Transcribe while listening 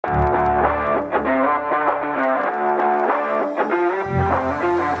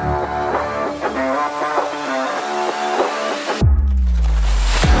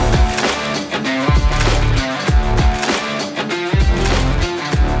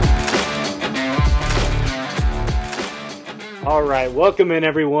All right, welcome in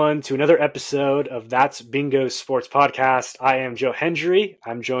everyone to another episode of That's Bingo Sports Podcast. I am Joe Hendry.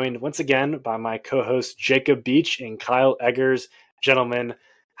 I'm joined once again by my co-hosts Jacob Beach and Kyle Eggers. Gentlemen,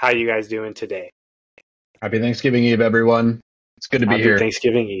 how are you guys doing today? Happy Thanksgiving Eve, everyone. It's good to be here. Happy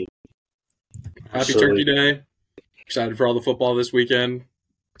Thanksgiving Eve. Happy Turkey Day. Excited for all the football this weekend.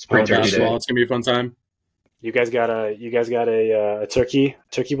 It's pre-turkey basketball. day. It's gonna be a fun time. You guys got a turkey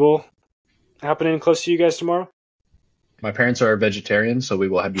bowl happening close to you guys tomorrow? My parents are vegetarians, so we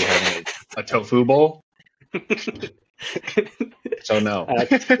will be having a tofu bowl. So no.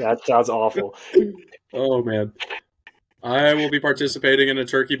 That sounds awful. Oh, man. I will be participating in a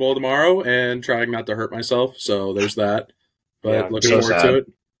turkey bowl tomorrow and trying not to hurt myself, so there's that. But looking forward to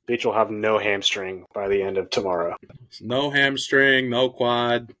it. Beach will have no hamstring by the end of tomorrow. No hamstring, no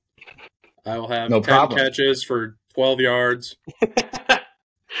quad. I will have 10 catches for 12 yards.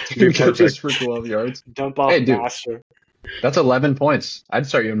 10 catches for 12 yards. Dump off faster. That's 11 points. I'd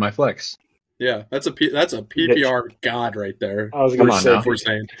start you in my flex. Yeah, that's a PPR god right there. I was going to we're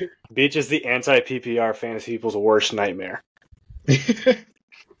saying. Beach is the anti-PPR fantasy people's worst nightmare. I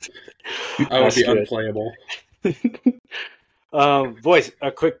would be unplayable. Boys,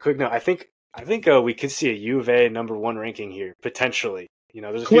 a quick note. I think we could see a U of A number one ranking here potentially. You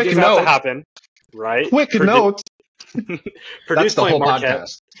know, there's a few things that have to happen, right? Quick note. Purdue's the whole Marquette.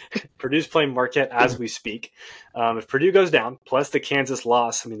 podcast. Purdue's playing Marquette as we speak. If Purdue goes down, plus the Kansas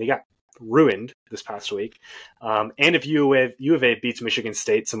loss, I mean, they got ruined this past week. And if U of A beats Michigan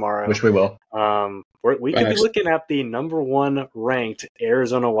State tomorrow, which we will, we could be looking at the number one ranked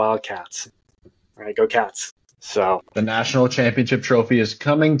Arizona Wildcats. All right, go Cats! So the national championship trophy is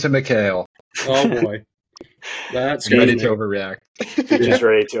coming to McHale. Oh boy, that's ready to overreact. Just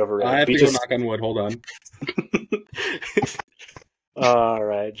ready to overreact. I have to go knock on wood. Hold on. All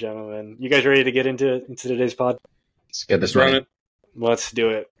right, gentlemen. You guys ready to get into today's pod? Let's get this running. Let's do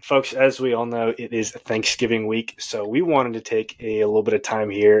it. Folks, as we all know, it is Thanksgiving week, so we wanted to take a little bit of time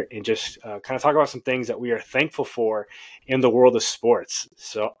here and just kind of talk about some things that we are thankful for in the world of sports.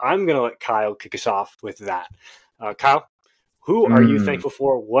 So I'm going to let Kyle kick us off with that. Kyle, who are you thankful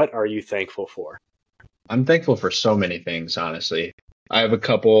for? What are you thankful for? I'm thankful for so many things, honestly. I have a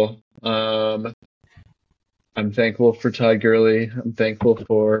couple. I'm thankful for Todd Gurley. I'm thankful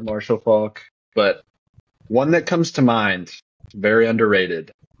for Marshall Faulk. But one that comes to mind, very underrated,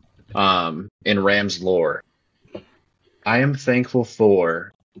 in Rams lore. I am thankful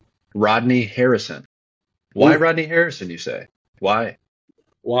for Rodney Harrison. Why Rodney Harrison, you say? Why?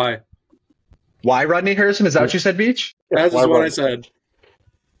 Why Rodney Harrison? Is that what you said, Beach? That's what I said.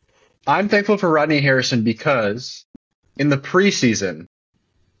 I'm thankful for Rodney Harrison because in the preseason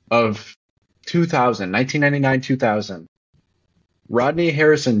of 1999-2000, Rodney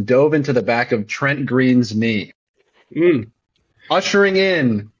Harrison dove into the back of Trent Green's knee, ushering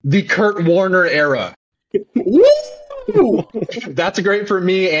in the Kurt Warner era. Woo! That's great for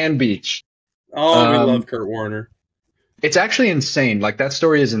me and Beach. Oh, we love Kurt Warner. It's actually insane. Like, that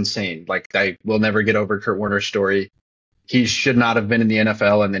story is insane. Like, I will never get over Kurt Warner's story. He should not have been in the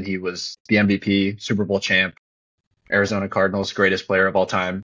NFL, and then he was the MVP, Super Bowl champ, Arizona Cardinals, greatest player of all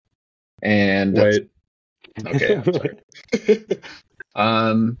time. And wait. Okay, I'm sorry.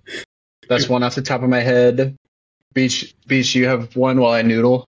 That's one off the top of my head. Beach, you have one while I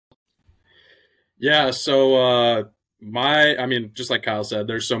noodle. Yeah, so just like Kyle said,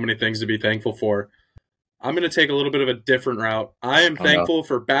 there's so many things to be thankful for. I'm going to take a little bit of a different route. I am thankful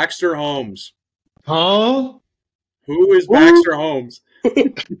for Baxter Holmes. Huh? Who is Baxter Holmes?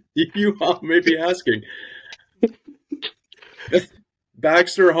 You all may be asking.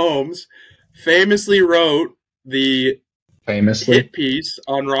 Baxter Holmes famously wrote the hit piece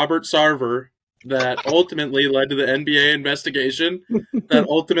on Robert Sarver that ultimately led to the NBA investigation that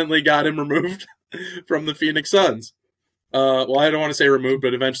ultimately got him removed from the Phoenix Suns. Well, I don't want to say removed,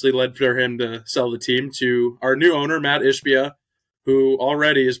 but eventually led for him to sell the team to our new owner, Matt Ishbia, who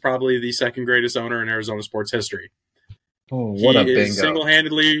already is probably the second greatest owner in Arizona sports history. Oh, what a bingo. He is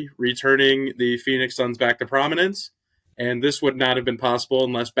single-handedly returning the Phoenix Suns back to prominence, and this would not have been possible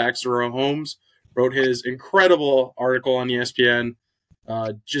unless Baxter Holmes wrote his incredible article on ESPN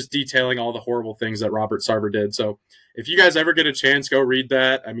just detailing all the horrible things that Robert Sarver did. So if you guys ever get a chance, go read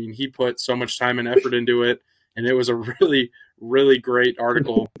that. I mean, he put so much time and effort into it, and it was a really, really great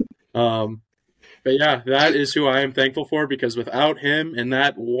article. But yeah, that is who I am thankful for, because without him and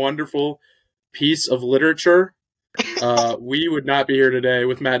that wonderful piece of literature, we would not be here today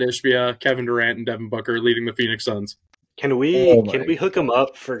with Matt Ishbia, Kevin Durant, and Devin Booker leading the Phoenix Suns. Can we hook him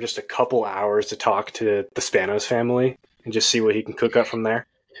up for just a couple hours to talk to the Spanos family and just see what he can cook up from there?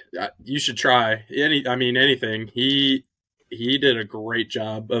 You should try anything. He he did a great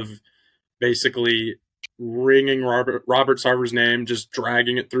job of basically ringing Robert Sarver's name, just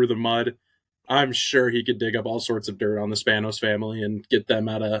dragging it through the mud. I'm sure he could dig up all sorts of dirt on the Spanos family and get them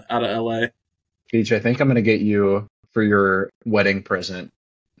out of LA. Peach, I think I'm going to get you for your wedding present.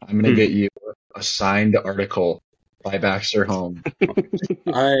 I'm going to get you a signed article by Baxter Home.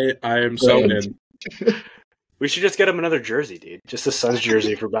 I am so in. We should just get him another jersey, dude. Just a Suns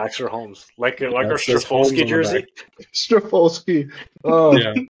jersey for Baxter Holmes, like our says Holmes Straffolsky on the jersey. Straffolsky. Oh,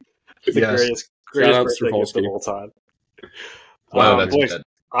 Yeah. It's the yes. greatest out birthday gift of Straffolsky. all time. Wow, that's boys, good.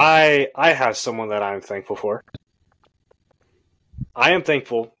 I have someone that I'm thankful for. I am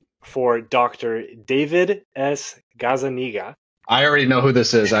thankful for Dr. David S. Gazaniga. I already know who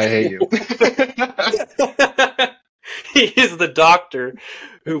this is. I hate you. He is the doctor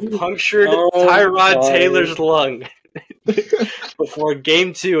who punctured Tyrod Taylor's lung before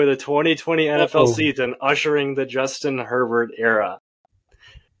Game 2 of the 2020 NFL season, ushering the Justin Herbert era.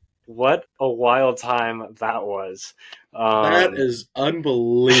 What a wild time that was. That is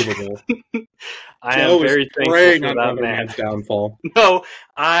unbelievable. I am very thankful for that man. Man's downfall. No,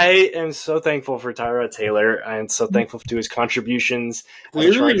 I am so thankful for Tyrod Taylor. I am so thankful to his contributions.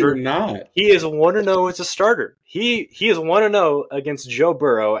 Clearly you're not. He is 1-0 as a starter. He is 1-0 against Joe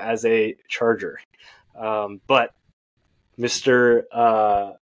Burrow as a Charger. But Mr.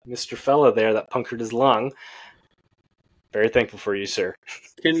 Fella there that punctured his lung, very thankful for you, sir.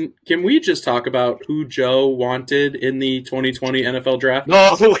 Can we just talk about who Joe wanted in the 2020 NFL draft?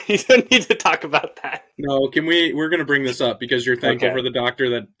 No, we don't need to talk about that. No, we're going to bring this up because you're thankful for the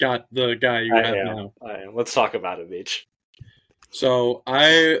doctor that got the guy you have now. Let's talk about it, Beach. So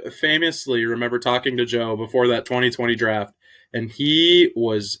I famously remember talking to Joe before that 2020 draft, and he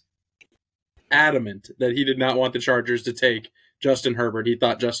was adamant that he did not want the Chargers to take Justin Herbert. He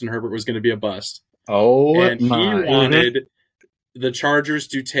thought Justin Herbert was going to be a bust. Oh, and he wanted the Chargers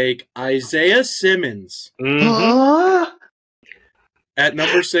to take Isaiah Simmons at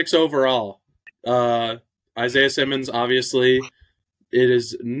number 6 overall. Isaiah Simmons, obviously, it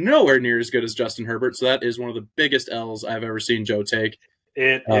is nowhere near as good as Justin Herbert, so that is one of the biggest L's I've ever seen Joe take.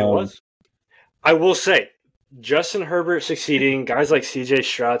 It was. I will say, Justin Herbert succeeding, guys like C.J.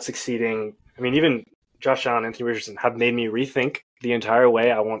 Stroud succeeding, I mean, even Josh Allen and Anthony Richardson have made me rethink the entire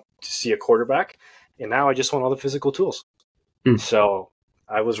way I want to see a quarterback, and now I just want all the physical tools. So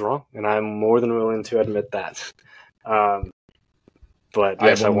I was wrong, and I'm more than willing to admit that. But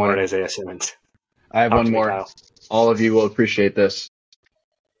yes, I wanted Isaiah Simmons. I have one more. All of you will appreciate this.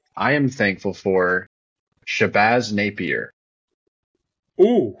 I am thankful for Shabazz Napier.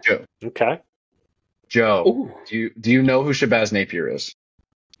 Ooh. Joe. Okay. Joe, Ooh. do you know who Shabazz Napier is?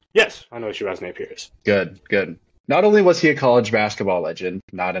 Yes, I know who Shabazz Napier is. Good. Not only was he a college basketball legend,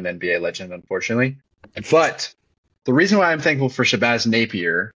 not an NBA legend, unfortunately, but the reason why I'm thankful for Shabazz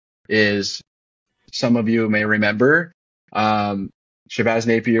Napier is some of you may remember Shabazz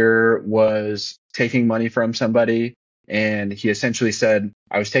Napier was taking money from somebody, and he essentially said,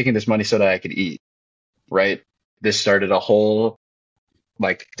 I was taking this money so that I could eat, right? This started a whole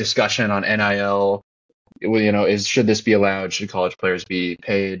discussion on NIL. Should this be allowed? Should college players be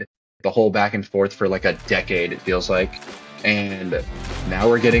paid? The whole back and forth for a decade, it feels like. And now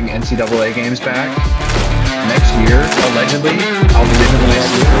we're getting NCAA games back next year, allegedly. I'll believe it when I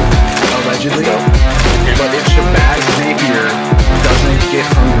see it. Allegedly. But if Shabazz Napier doesn't get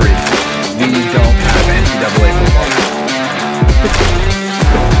hungry, we don't have NCAA football.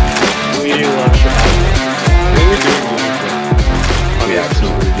 We do love Shabazz Napier. We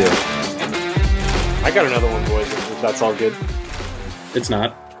absolutely do. I got another one, boys, if that's all good. It's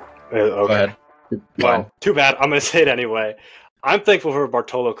not. Okay. Go ahead. Well, too bad. I'm going to say it anyway. I'm thankful for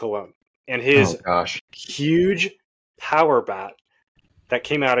Bartolo Colon and his huge power bat that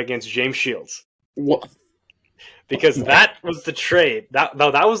came out against James Shields. What? Because that was the trade. That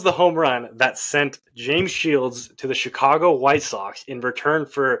was the home run that sent James Shields to the Chicago White Sox in return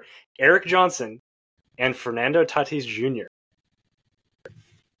for Eric Johnson and Fernando Tatis Jr.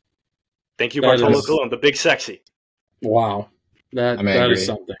 Thank you, Bartolo Colon, the big sexy. Wow. That is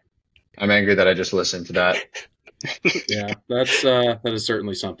something. I'm angry that I just listened to that. Yeah, that is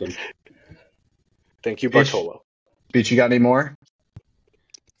certainly something. Thank you, Bartolo. Beach, you got any more?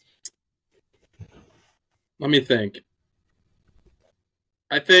 Let me think.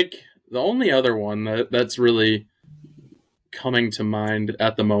 I think the only other one that's really coming to mind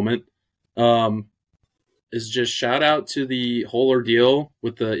at the moment is just shout out to the whole ordeal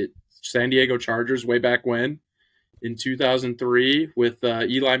with the San Diego Chargers way back when. in 2003 with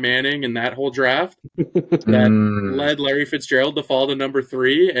Eli Manning and that whole draft that led Larry Fitzgerald to fall to number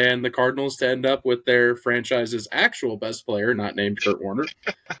 3 and the Cardinals to end up with their franchise's actual best player, not named Kurt Warner.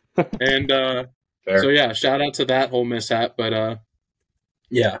 And so, yeah, shout out to that whole mishap. But,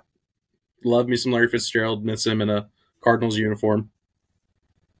 yeah, love me some Larry Fitzgerald. Miss him in a Cardinals uniform.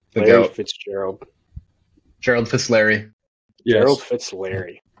 Larry Fitzgerald. Gerald Fitzlarry. Yes. Gerald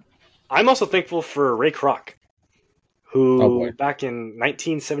Fitzlarry. I'm also thankful for Ray Kroc, who back in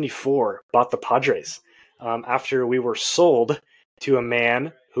 1974 bought the Padres after we were sold to a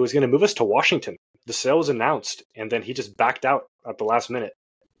man who was going to move us to Washington. The sale was announced, and then he just backed out at the last minute.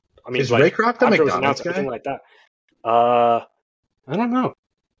 I mean, is Ray Kroc the McDonald's guy? Everything like that. I don't know.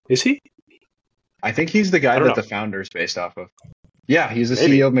 Is he? I think he's the guy that the founder's based off of. Yeah, he's the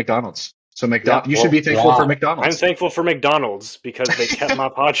CEO of McDonald's. So you should be thankful for McDonald's. I'm thankful for McDonald's because they kept my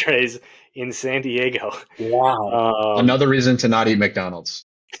Padres in San Diego. Wow. Another reason to not eat McDonald's.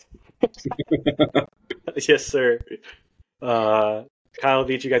 Yes, sir. Kyle,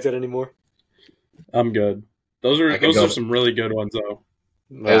 Veach, you guys got any more? I'm good. Those are some really good ones, though.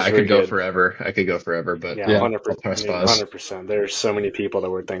 I could go forever. But 100%. There's so many people that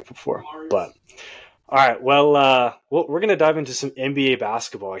we're thankful for. But all right, well, we're going to dive into some NBA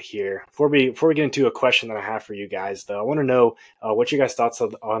basketball here. Before we get into a question that I have for you guys, though, I want to know what your guys' thoughts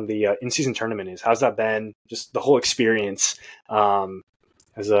on the in-season tournament is. How's that been? Just the whole experience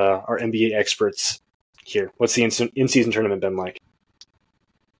as our NBA experts here. What's the in-season tournament been like?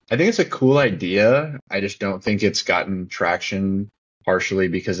 I think it's a cool idea. I just don't think it's gotten traction, partially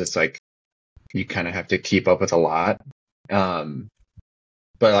because it's like you kind of have to keep up with a lot.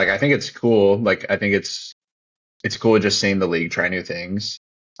 But like, I think it's cool. Like, I think it's cool just seeing the league try new things.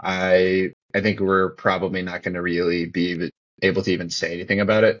 I think we're probably not going to really be able to even say anything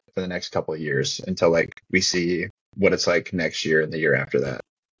about it for the next couple of years until like we see what it's like next year and the year after that.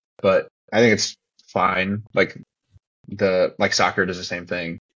 But I think it's fine. Like soccer does the same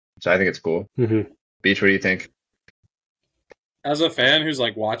thing. So I think it's cool. Mm-hmm. Beach, what do you think? As a fan who's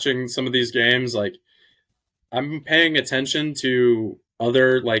like watching some of these games, like I'm paying attention to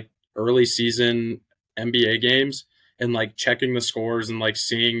other like early season NBA games and like checking the scores and like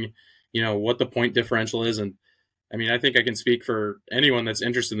seeing, what the point differential is. And I mean, I think I can speak for anyone that's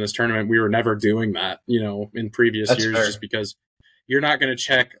interested in this tournament. We were never doing that, in previous years, fair. just because you're not going to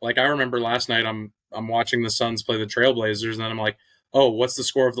check. Like I remember last night, I'm watching the Suns play the Trailblazers, and then I'm like, oh, what's the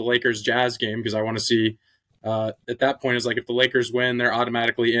score of the Lakers Jazz game? Because I want to see. At that point, it's like if the Lakers win, they're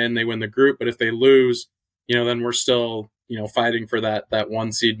automatically in. They win the group, but if they lose, then we're still fighting for that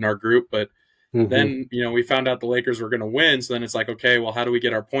one seed in our group. But then we found out the Lakers were going to win, so then it's like, okay, well, how do we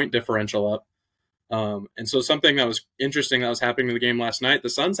get our point differential up? And so something that was interesting that was happening in the game last night, the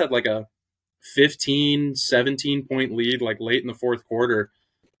Suns had like a 15, 17 point lead like late in the fourth quarter,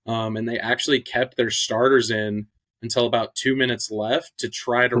 and they actually kept their starters in until about 2 minutes left to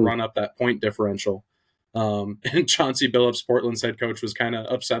try to run up that point differential. And Chauncey Billups, Portland's head coach, was kind of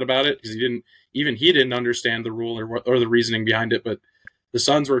upset about it because he didn't understand the rule or the reasoning behind it. But the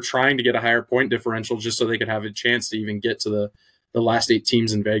Suns were trying to get a higher point differential just so they could have a chance to even get to the last 8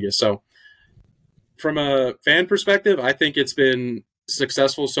 teams in Vegas. So from a fan perspective, I think it's been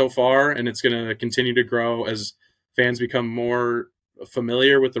successful so far, and it's going to continue to grow as fans become more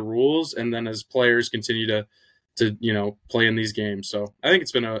familiar with the rules, and then as players continue to play in these games. So I think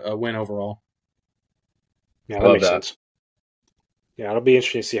it's been a win overall. Yeah, that makes sense. Yeah, it'll be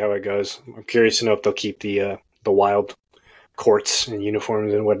interesting to see how it goes. I'm curious to know if they'll keep the wild courts and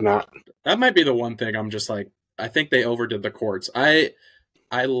uniforms and whatnot. That might be the one thing I'm just like, I think they overdid the courts. I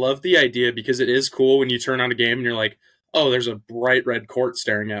love the idea because it is cool when you turn on a game and you're like, oh, there's a bright red court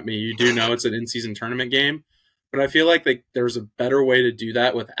staring at me. You do know it's an in-season tournament game. But I feel like there's a better way to do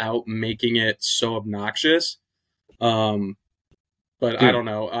that without making it so obnoxious. But I don't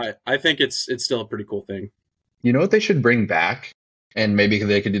know. I think it's still a pretty cool thing. You know what they should bring back? And maybe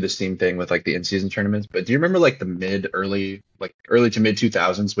they could do the same thing with like the in-season tournaments. But do you remember like the early to mid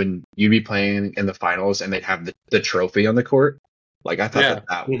 2000s when you'd be playing in the finals and they'd have the trophy on the court? Like I thought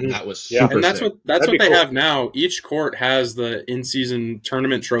that was super. And that's sick. what they have now. Each court has the in-season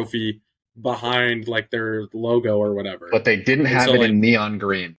tournament trophy behind like their logo or whatever. But they didn't have it in neon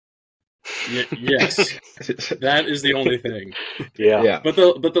green. Yes, that is the only thing. Yeah. But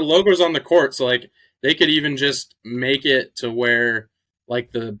the logo's on the court, so like they could even just make it to where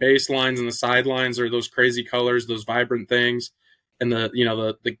like the baselines and the sidelines are those crazy colors, those vibrant things, and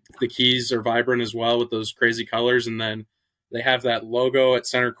the keys are vibrant as well with those crazy colors, and then they have that logo at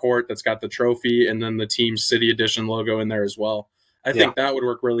center court that's got the trophy, and then the team city edition logo in there as well. I think that would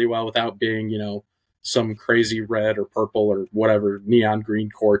work really well without being some crazy red or purple or whatever neon green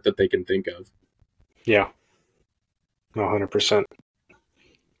court that they can think of. Yeah. 100%.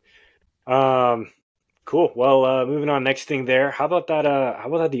 Cool. Well, moving on. Next thing there. How about that? How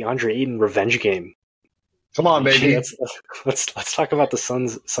about that DeAndre Ayton revenge game? Come on, baby. Let's talk about the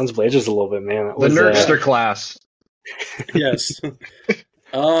Suns Blazers a little bit, man. The Nerfster class. Yes.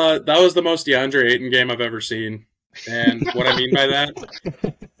 That was the most DeAndre Ayton game I've ever seen. And what I mean by that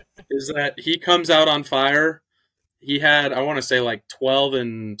is that he comes out on fire. He had, I want to say, like 12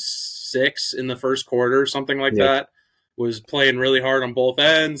 and 6 in the first quarter, something like that. Was playing really hard on both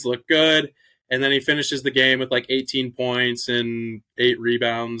ends, looked good. And then he finishes the game with like 18 points and 8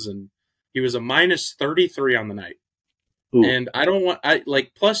 rebounds. And he was a minus 33 on the night. Ooh. And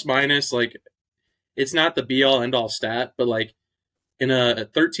plus minus, like, it's not the be all end all stat, but like in a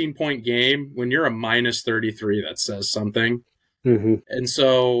 13-point game, when you're a minus 33, that says something. Mm-hmm. And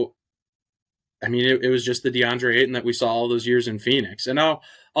so, I mean, it was just the DeAndre Ayton that we saw all those years in Phoenix. And I'll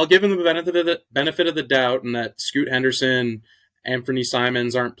give him the benefit of the doubt, and that Scoot Henderson, Anthony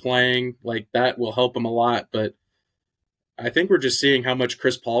Simons aren't playing. Like, that will help him a lot. But I think we're just seeing how much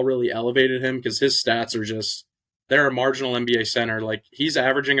Chris Paul really elevated him, because his stats are just, they're a marginal NBA center. Like, he's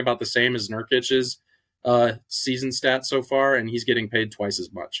averaging about the same as Nurkic's season stats so far, and he's getting paid twice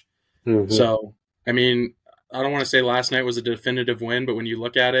as much. Mm-hmm. So, I mean, I don't want to say last night was a definitive win, but when you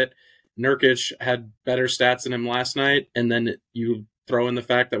look at it, Nurkic had better stats than him last night, and then you throw in the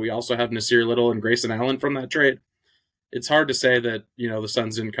fact that we also have Nasir Little and Grayson Allen from that trade. It's hard to say that, you know, the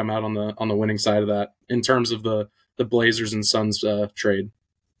Suns didn't come out on the winning side of that in terms of the Blazers and Suns trade.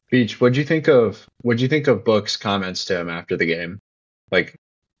 Beach, what'd you think of Book's comments to him after the game? Like,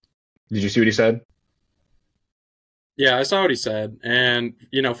 did you see what he said? Yeah, I saw what he said. And,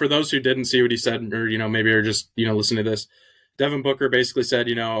 you know, for those who didn't see what he said, or, you know, maybe are just, you know, listening to this, Devin Booker basically said,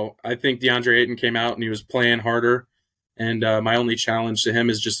 you know, I think DeAndre Ayton came out and he was playing harder. And my only challenge to him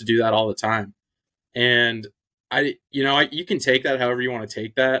is just to do that all the time. And you can take that however you want to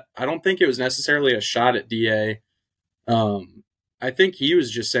take that. I don't think it was necessarily a shot at DA. I think he was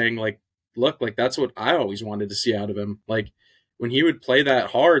just saying, like, look, like, that's what I always wanted to see out of him. Like, when he would play that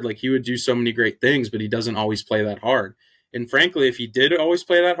hard, like, he would do so many great things, but he doesn't always play that hard. And frankly, if he did always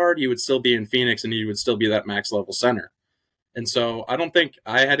play that hard, he would still be in Phoenix and he would still be that max level center. And so I don't think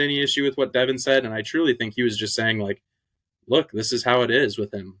I had any issue with what Devin said. And I truly think he was just saying, like, look, this is how it is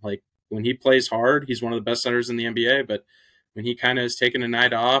with him. Like, when he plays hard, he's one of the best centers in the NBA. But when he kind of is taking a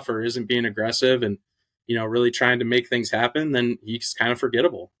night off or isn't being aggressive and, you know, really trying to make things happen, then he's kind of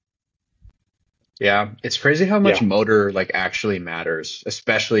forgettable. Yeah, it's crazy how much motor, like, actually matters,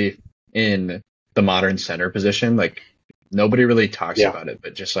 especially in the modern center position. Like, nobody really talks about it,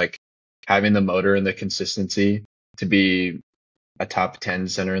 but just like having the motor and the consistency to be a top 10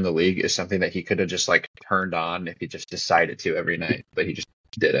 center in the league is something that he could have just like turned on if he just decided to every night, but he just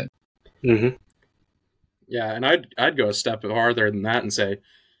didn't. Mm-hmm. Yeah, and I'd go a step farther than that and say,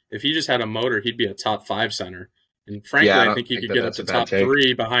 if he just had a motor, he'd be a top 5 center. And frankly, I think he could get up to top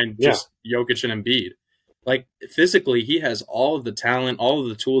 3 behind just Jokic and Embiid. Like, physically, he has all of the talent, all of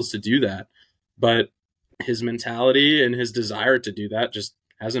the tools to do that. But his mentality and his desire to do that just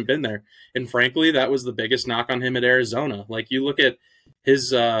hasn't been there. And frankly, that was the biggest knock on him at Arizona. Like, you look at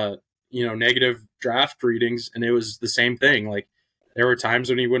his, negative draft readings, and it was the same thing. Like, there were times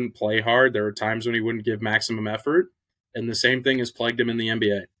when he wouldn't play hard. There were times when he wouldn't give maximum effort. And the same thing has plagued him in the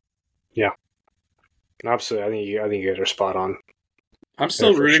NBA. Yeah. Absolutely. I think you guys are spot on. I'm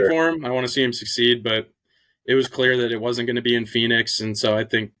still rooting for him. I want to see him succeed, but it was clear that it wasn't going to be in Phoenix. And so I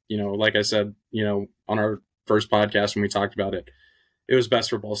think, you know, like I said, you know, on our first podcast when we talked about it, it was best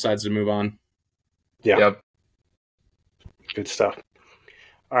for both sides to move on. Yeah. Yep. Good stuff.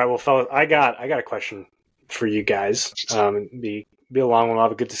 All right, well, fellas, I got a question for you guys. Be a long one. We'll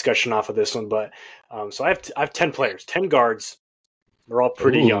have a good discussion off of this one, but so I have 10 players, 10 guards. They're all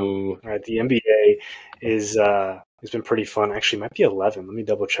pretty young. All right, the NBA is has been pretty fun. Actually, it might be 11. Let me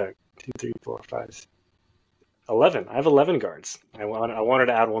double check. 2, 3, 4, 5, 11. I have 11 guards. I wanted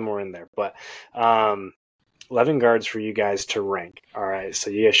to add one more in there, but 11 guards for you guys to rank. All right, so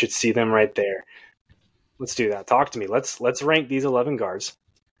you guys should see them right there. Let's do that. Talk to me. Let's rank these 11 guards.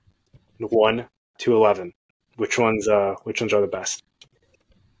 1 to 11. Which ones are the best?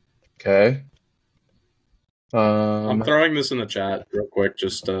 Okay. I'm throwing this in the chat real quick,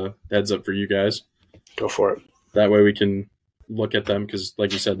 just heads up for you guys. Go for it. That way we can look at them because,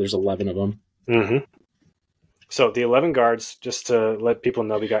 like you said, there's 11 of them. Mm-hmm. So the 11 guards, just to let people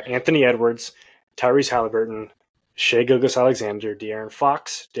know, we got Anthony Edwards, Tyrese Halliburton, Shai Gilgeous-Alexander, De'Aaron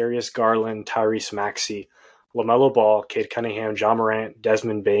Fox, Darius Garland, Tyrese Maxey, LaMelo Ball, Cade Cunningham, John Morant,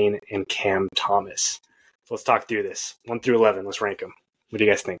 Desmond Bane, and Cam Thomas. So let's talk through this. 1 through 11, let's rank them. What do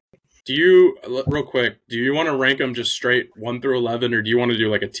you guys think? Real quick, do you want to rank them just straight 1 through 11, or do you want to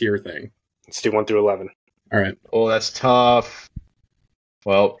do like a tier thing? Let's do 1 through 11. All right. Oh, that's tough.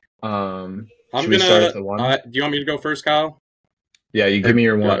 Well, should we start at the 1? Do you want me to go first, Kyle? Yeah, you give me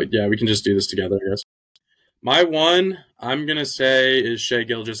your 1. Yeah, we can just do this together, I guess. My 1, I'm going to say, is Shai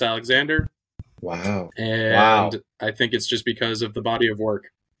Gilgeous-Alexander. Wow. And I think it's just because of the body of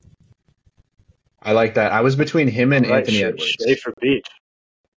work. I like that. I was between him and Anthony Edwards. Shai for Beach.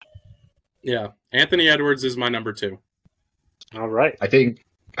 Yeah, Anthony Edwards is my number 2. All right. I think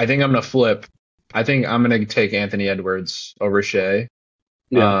I'm going to flip. I think I'm going to take Anthony Edwards over Shai.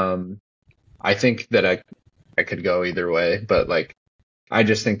 Yeah. I think that I could go either way, but like I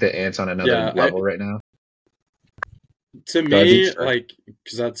just think that Ant's on another level right now. To me, like,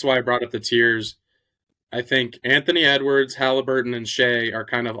 because that's why I brought up the tiers, I think Anthony Edwards, Halliburton, and Shai are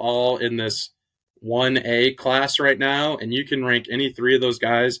kind of all in this 1A class right now, and you can rank any 3 of those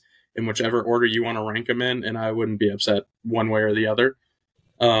guys in whichever order you want to rank them in, and I wouldn't be upset one way or the other.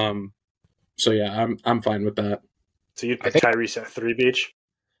 So yeah, I'm fine with that. So you'd put Tyrese at 3, Beach?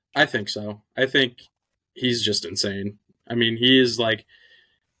 I think so. I think he's just insane. I mean, he's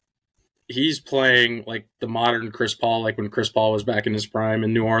playing like the modern Chris Paul, like when Chris Paul was back in his prime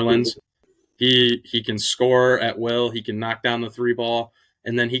in New Orleans. He can score at will. He can knock down the 3 ball,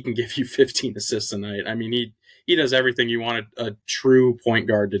 and then he can give you 15 assists a night. I mean, he does everything you want a true point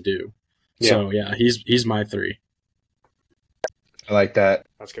guard to do. Yeah. So yeah, he's my 3. I like that.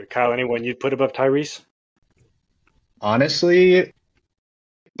 That's good. Kyle, anyone you'd put above Tyrese? Honestly,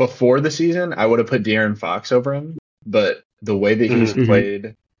 before the season, I would have put De'Aaron Fox over him, but the way that he's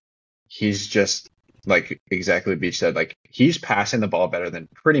played, he's just like exactly what Beach said. Like he's passing the ball better than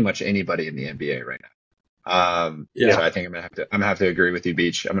pretty much anybody in the NBA right now. So I think I'm gonna have to agree with you,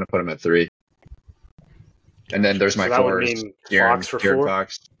 Beach. I'm gonna put him at 3. And then there's my 4. De'Aaron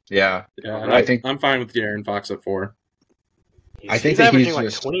Fox. Yeah. I think I'm fine with De'Aaron Fox at 4. I think he's that averaging he's like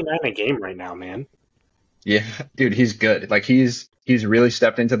just 29 a game right now, man. Yeah, dude, he's good. Like he's really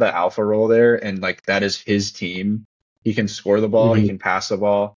stepped into the alpha role there, and like that is his team. He can score the ball, he can pass the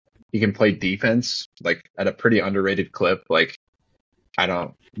ball, he can play defense like at a pretty underrated clip. Like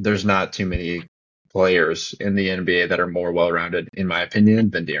there's not too many players in the NBA that are more well-rounded, in my opinion,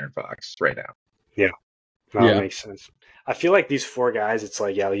 than De'Aaron Fox right now. Yeah, that makes sense. I feel like these 4 guys, it's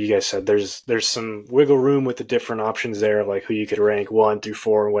like, like you guys said, there's some wiggle room with the different options there of like who you could rank 1 through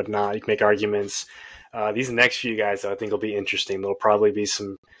 4 and whatnot. You can make arguments. These next few guys, though, I think will be interesting. There'll probably be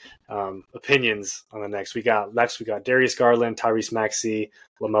some opinions on the next. We got Darius Garland, Tyrese Maxey,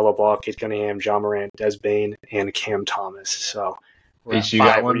 LaMelo Ball, Cade Cunningham, John Morant, Des Bane, and Cam Thomas. So we're at 5.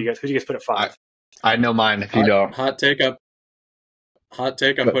 Got one? Who do you guys put at 5? I know mine if you don't. Hot take, I'm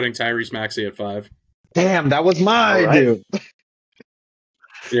putting Tyrese Maxey at 5. Damn, that was mine, dude.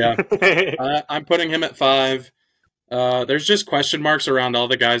 Yeah. I'm putting him at 5. There's just question marks around all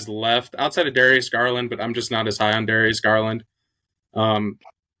the guys left outside of Darius Garland, but I'm just not as high on Darius Garland.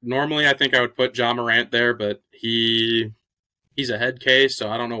 Normally, I think I would put John Morant there, but he's a head case, so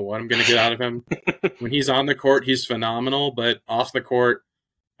I don't know what I'm going to get out of him. When he's on the court, he's phenomenal, but off the court,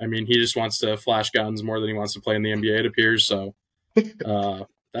 I mean, he just wants to flash guns more than he wants to play in the NBA, it appears, so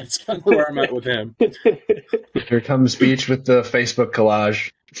that's kind of where I'm at with him. Here comes Beach with the Facebook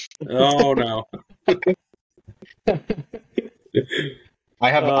collage. Oh, no. I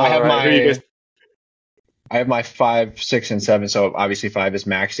have my 5, 6, and 7. So obviously 5 is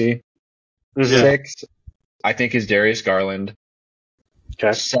Maxey. 6, I think, is Darius Garland.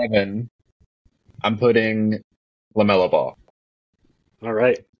 Okay. 7, I'm putting LaMelo Ball. All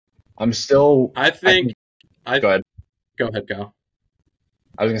right. I'm still. Go ahead. Go ahead, Kyle.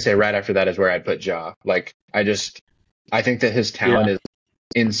 I was gonna say right after that is where I'd put Ja. Like I think that his talent is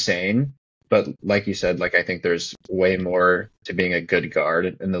insane. But like you said, like I think there's way more to being a good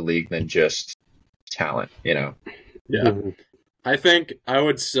guard in the league than just talent, you know? Yeah. I think I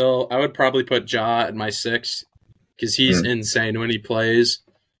would probably put Ja at my 6 because he's insane when he plays.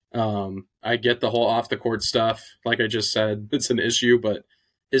 I get the whole off the court stuff. Like I just said, it's an issue, but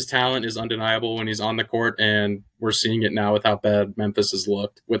his talent is undeniable when he's on the court, and we're seeing it now with how bad Memphis has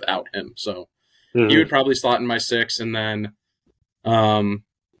looked without him. So he would probably slot in my 6, and then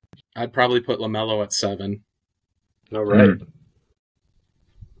I'd probably put LaMelo at 7. All right.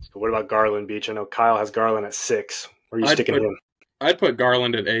 So what about Garland, Beach? I know Kyle has Garland at 6. Where are you sticking him? I'd put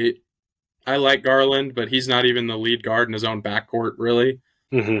Garland at 8. I like Garland, but he's not even the lead guard in his own backcourt, really,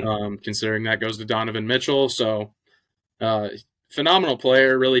 considering that goes to Donovan Mitchell. So phenomenal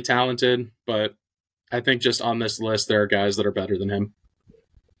player, really talented, but I think just on this list, there are guys that are better than him.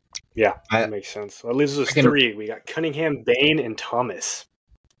 Yeah, I that makes sense. Well, it leaves us can- three. We got Cunningham, Bain, and Thomas.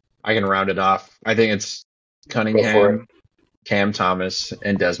 can round it off. I think it's Go for it. Cunningham, Cam Thomas,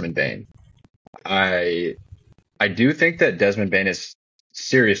 and Desmond Bain. I do think that Desmond Bain is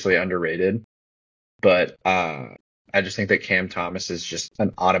seriously underrated, but I just think that Cam Thomas is just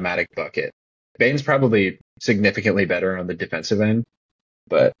an automatic bucket. Bain's probably significantly better on the defensive end,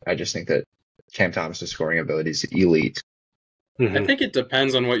 but I just think that Cam Thomas's scoring ability is elite. Mm-hmm. I think it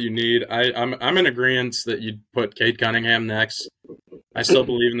depends on what you need. I'm in agreement that you'd put Cade Cunningham next. I still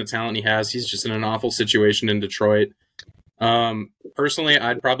believe in the talent he has. He's just in an awful situation in Detroit. Personally,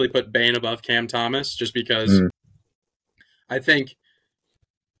 I'd probably put Bain above Cam Thomas just because I think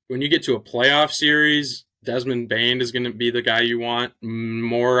when you get to a playoff series, Desmond Bain is going to be the guy you want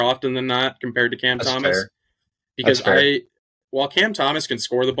more often than not compared to Cam That's Thomas. fair. Because That's fair. while Cam Thomas can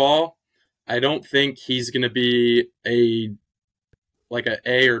score the ball, I don't think he's going to be a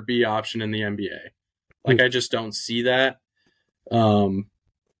or B option in the NBA. Like I just don't see that. And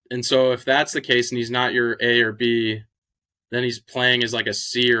so if that's the case and he's not your A or B, then he's playing as like a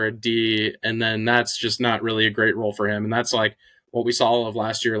C or a D, and then that's just not really a great role for him. And that's like what we saw all of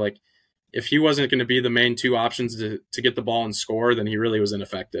last year. Like if he wasn't going to be the main two options to get the ball and score, then he really was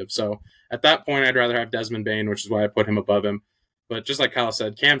ineffective. So at that point, I'd rather have Desmond Bain, which is why I put him above him. But just like Kyle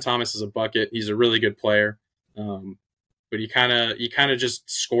said, Cam Thomas is a bucket. He's a really good player. But he kind of just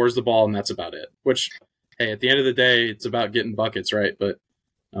scores the ball, and that's about it. Which, hey, at the end of the day, it's about getting buckets, right? But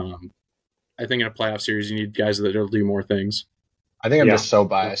I think in a playoff series, you need guys that will do more things. I think I'm just so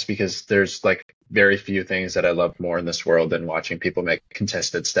biased because there's like very few things that I love more in this world than watching people make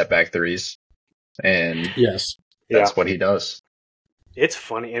contested step back threes. And yes, that's what he does. It's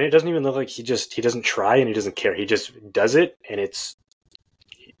funny, and it doesn't even look like he doesn't try and he doesn't care. He just does it, and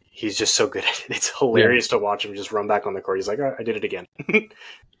he's just so good at it. It's hilarious to watch him just run back on the court. He's like, oh, I did it again.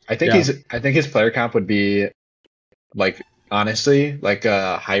 I think his player comp would be like honestly like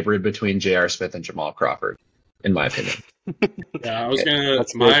a hybrid between J.R. Smith and Jamal Crawford, in my opinion. Yeah, I was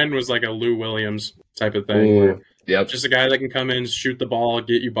mine was like a Lou Williams type of thing. Ooh, yep. Just a guy that can come in, shoot the ball,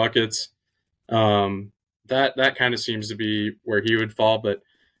 get you buckets. That kind of seems to be where he would fall. But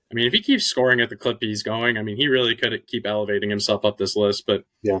I mean, if he keeps scoring at the clip he's going, I mean, he really could keep elevating himself up this list. But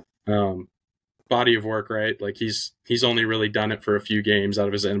body of work, right? Like he's only really done it for a few games out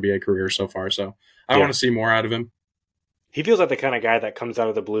of his NBA career so far. So I want to see more out of him. He feels like the kind of guy that comes out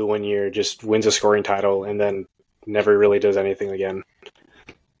of the blue one year, just wins a scoring title, and then never really does anything again.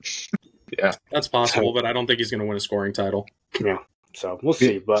 Yeah, that's possible, but I don't think he's going to win a scoring title. Yeah, so we'll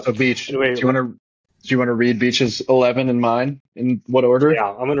see. But so Beach, anyway, do you want to read Beach's 11 and mine in what order? Yeah,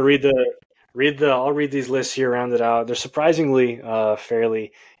 I'm going to I'll read these lists here, round it out. They're surprisingly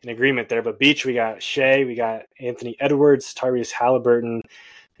fairly in agreement there. But Beach, we got Shea, we got Anthony Edwards, Tyrese Halliburton,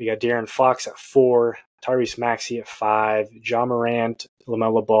 we got De'Aaron Fox at 4, Tyrese Maxey at 5, Ja Morant,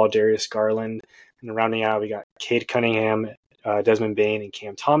 LaMelo Ball, Darius Garland, and rounding out we got Cade Cunningham, Desmond Bain, and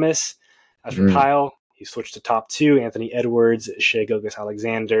Cam Thomas. As for Kyle, he switched to top 2, Anthony Edwards, Shea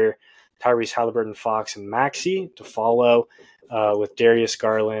Gilgeous-Alexander, Tyrese Halliburton, Fox, and Maxey to follow, with Darius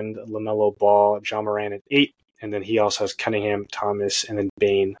Garland, LaMelo Ball, Ja Morant at 8, and then he also has Cunningham, Thomas, and then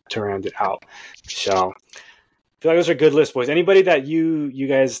Bain to round it out. So I feel like those are a good list, boys. Anybody that you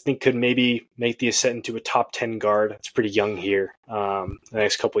guys think could maybe make the ascent into a top 10 guard? It's pretty young here the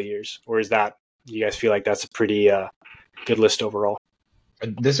next couple of years. Or is that, you guys feel like that's a pretty good list overall?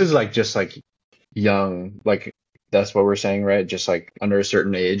 This is like just like young, like that's what we're saying, right? Just like under a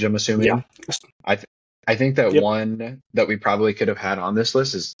certain age, I'm assuming. Yeah. I think that one that we probably could have had on this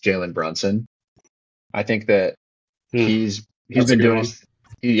list is Jalen Brunson. I think that he's been doing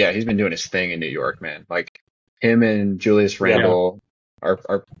he's been doing his thing in New York, man. Like him and Julius Randle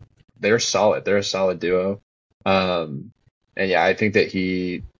are they're solid. They're a solid duo. And yeah, I think that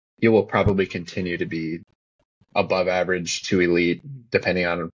he will probably continue to be above average to elite depending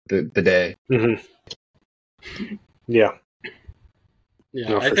on the day. Mm-hmm. Yeah. Yeah,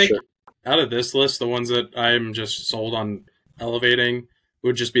 no, I think sure. Out of this list, the ones that I'm just sold on elevating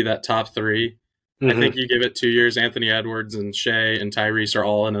would just be that top 3. I think you give it 2 years, Anthony Edwards and Shea and Tyrese are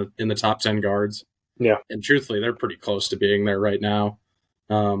all in the top 10 guards. Yeah. And truthfully, they're pretty close to being there right now.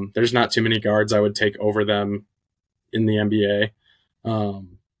 There's not too many guards I would take over them in the NBA.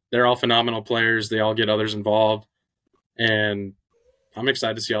 They're all phenomenal players. They all get others involved. And I'm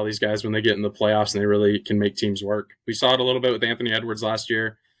excited to see all these guys when they get in the playoffs and they really can make teams work. We saw it a little bit with Anthony Edwards last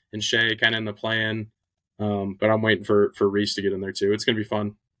year and Shea kind of in the play-in. But I'm waiting for Reese to get in there too. It's going to be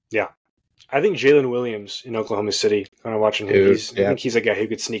fun. Yeah. I think Jalen Williams in Oklahoma City, when I'm watching him, Dude, I think he's a guy who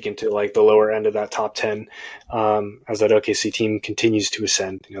could sneak into like the lower end of that top 10 as that OKC team continues to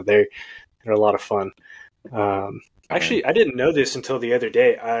ascend. They're a lot of fun. Actually, I didn't know this until the other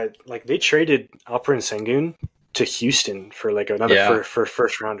day. Like they traded Alperen Sengun to Houston for like another for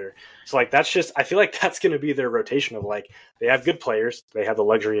first rounder. So like that's just, I feel like that's going to be their rotation of like they have good players, they have the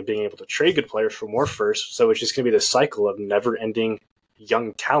luxury of being able to trade good players for more first. So it's just going to be the cycle of never ending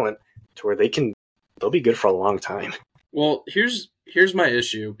young talent to where they'll be good for a long time. Well, here's my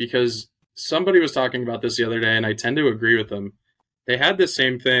issue, because somebody was talking about this the other day, and I tend to agree with them. They had the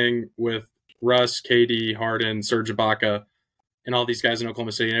same thing with Russ, KD, Harden, Serge Ibaka, and all these guys in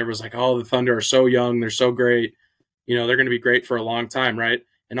Oklahoma City. And everyone's like, "Oh, the Thunder are so young, they're so great. They're going to be great for a long time, right?"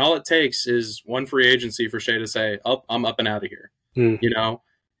 And all it takes is one free agency for Shea to say, "Oh, I'm up and out of here."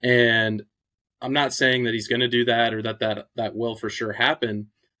 And I'm not saying that he's going to do that or that will for sure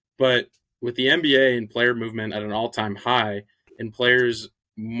happen, but with the NBA and player movement at an all-time high, and players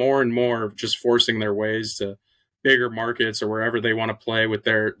more and more just forcing their ways to bigger markets or wherever they want to play with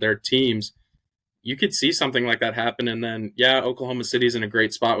their teams, you could see something like that happen. And then, Oklahoma City's in a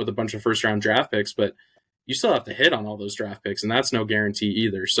great spot with a bunch of first-round draft picks, but you still have to hit on all those draft picks, and that's no guarantee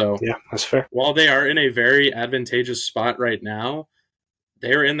either. So yeah, that's fair. While they are in a very advantageous spot right now,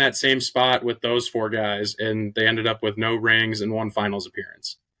 they're in that same spot with those four guys, and they ended up with no rings and one finals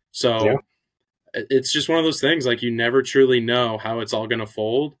appearance. So it's just one of those things, like you never truly know how it's all going to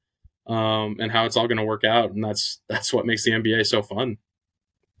fold and how it's all going to work out. And that's what makes the NBA so fun.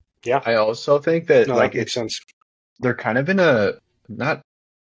 Yeah. I also think that that makes sense. They're kind of in a, not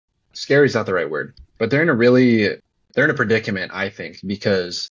scary is not the right word, but they're in a predicament, I think,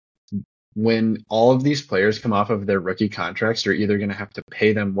 because when all of these players come off of their rookie contracts, you're either going to have to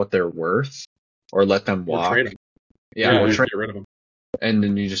pay them what they're worth or let them walk. Trade them. Or get rid of them. And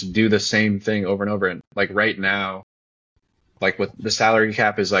then you just do the same thing over and over. And like right now, like with the salary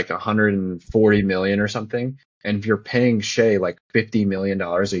cap is like 140 million or something. And if you're paying Shea like $50 million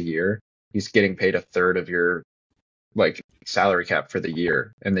a year, he's getting paid a third of your like salary cap for the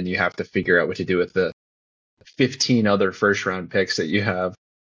year. And then you have to figure out what to do with the 15 other first round picks that you have.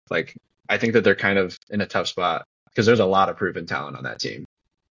 Like, I think that they're kind of in a tough spot because there's a lot of proven talent on that team.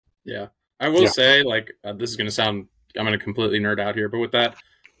 Yeah. I will say, like, this is going to sound, I'm going to completely nerd out here, but with that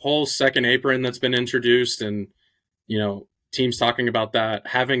whole second apron that's been introduced and, teams talking about that,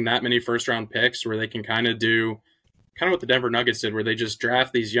 having that many first round picks where they can kind of do what the Denver Nuggets did, where they just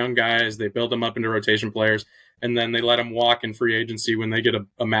draft these young guys, they build them up into rotation players, and then they let them walk in free agency when they get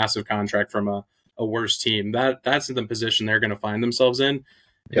a massive contract from a worse team. That's the position they're going to find themselves in.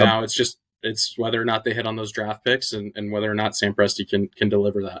 Yep. Now it's whether or not they hit on those draft picks and whether or not Sam Presti can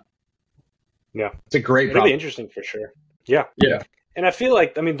deliver that. Yeah. It's a great problem. It'll be interesting for sure. Yeah. Yeah. And I feel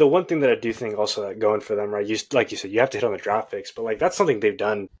like, the one thing that I do think also that going for them, right, like you said, you have to hit on the draft picks, but like that's something they've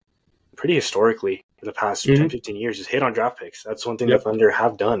done pretty historically for the past 10, 15 years is hit on draft picks. That's one thing that Thunder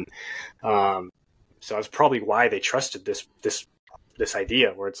have done. So that's probably why they trusted this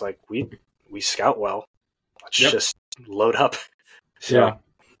idea where it's like, we scout well. Let's just load up. So,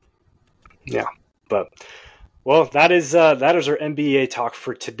 yeah. But, well, that is our NBA talk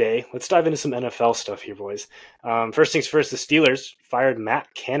for today. Let's dive into some NFL stuff here, boys. First things first, the Steelers fired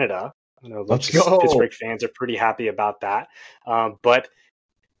Matt Canada. Let's go. Pittsburgh fans are pretty happy about that. But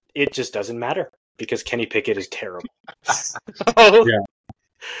it just doesn't matter because Kenny Pickett is terrible.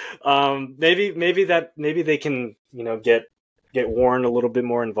 Maybe they can, get Warren a little bit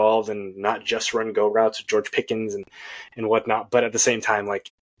more involved and not just run go routes with George Pickens and whatnot. But at the same time, like,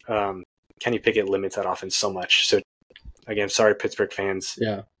 Kenny Pickett limits that offense so much. So, again, sorry, Pittsburgh fans.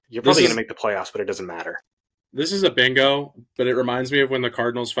 Yeah. You're probably going to make the playoffs, but it doesn't matter. This is a bingo, but it reminds me of when the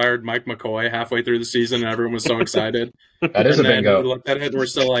Cardinals fired Mike McCoy halfway through the season and everyone was so excited. That is a bingo. We looked at it and we're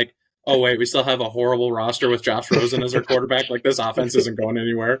still like, oh, wait, we still have a horrible roster with Josh Rosen as our quarterback. Like, this offense isn't going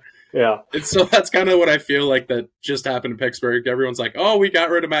anywhere. Yeah. And so that's kind of what I feel like that just happened in Pittsburgh. Everyone's like, oh, we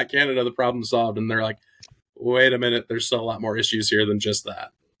got rid of Matt Canada. The problem's solved. And they're like, wait a minute. There's still a lot more issues here than just that.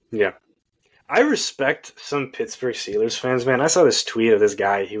 Yeah. I respect some Pittsburgh Steelers fans, man. I saw this tweet of this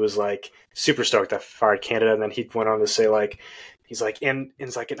guy. He was like super stoked I fired Canada, and then he went on to say like, and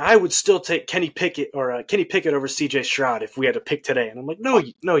I would still take Kenny Pickett over CJ Stroud if we had to pick today. And I'm like, no,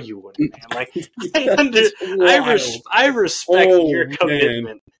 you wouldn't, man. Like, I respect your commitment,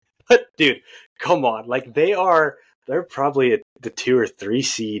 man. But dude, come on, like they're probably the 2 or 3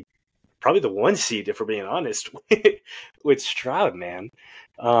 seed, probably the 1 seed if we're being honest with Stroud, man.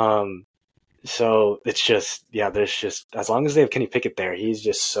 So it's just, there's just, as long as they have Kenny Pickett there, he's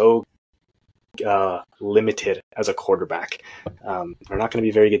just so limited as a quarterback. They're not going to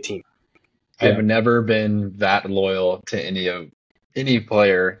be a very good team. I've never been that loyal to any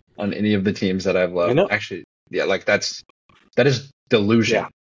player on any of the teams that I've I loved. know. Actually, yeah, like that is delusion. Yeah.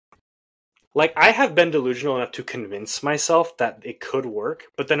 Like, I have been delusional enough to convince myself that it could work,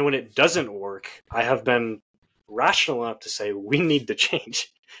 but then when it doesn't work, I have been rational enough to say we need to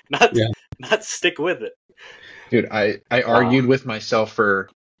change, not stick with it. Dude, I argued with myself for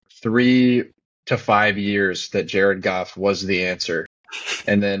 3 to 5 years that Jared Goff was the answer.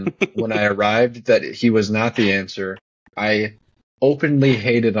 And then when I arrived that he was not the answer, I openly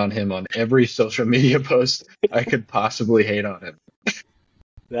hated on him on every social media post I could possibly hate on him.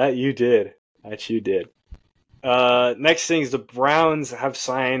 That you did. Next thing is the Browns have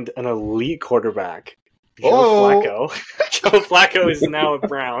signed an elite quarterback, Joe Flacco. Joe Flacco is now a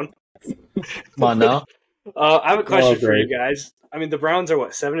Brown. Come on now. I have a question for you guys. I mean, the Browns are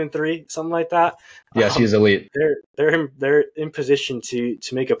what, 7-3, something like that. Yes, he's elite. They're in position to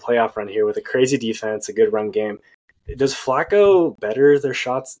make a playoff run here with a crazy defense, a good run game. Does Flacco better their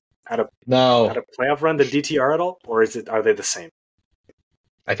shots at a playoff run than DTR at all, or are they the same?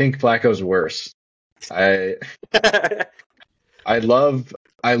 I think Flacco's worse. I love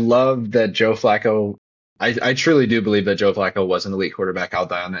that Joe Flacco. I truly do believe that Joe Flacco was an elite quarterback. I'll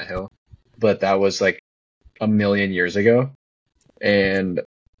die on that hill, but that was like a million years ago, and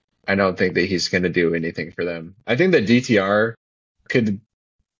I don't think that he's going to do anything for them. I think that DTR could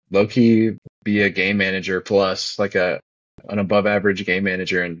low-key be a game manager plus like an above average game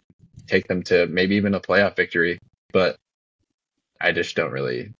manager and take them to maybe even a playoff victory, but I just don't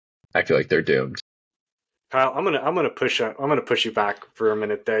really. I feel like they're doomed. Kyle, I'm gonna push you back for a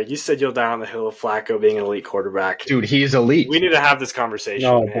minute there. You said you'll die on the hill of Flacco being an elite quarterback. Dude, he's elite. We need to have this conversation.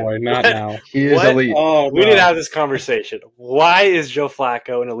 No, man. boy, not now. He is elite. Oh, we need to have this conversation. Why is Joe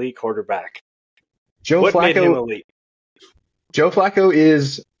Flacco an elite quarterback? What made him elite? Joe Flacco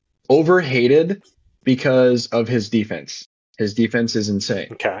is overhated because of his defense. His defense is insane.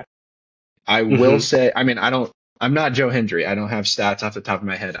 Okay. I will say, I mean, I'm not Joe Hendry. I don't have stats off the top of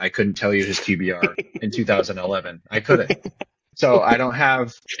my head. I couldn't tell you his QBR in 2011. I couldn't. So I don't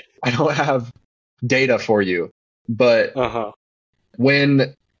have data for you. But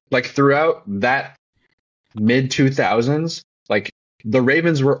when like throughout that mid 2000s, like the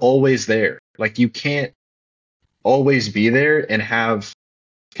Ravens were always there. Like you can't always be there and have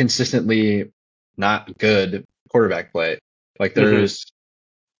consistently not good quarterback play. Like there's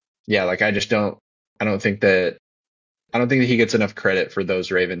like I don't think that he gets enough credit for those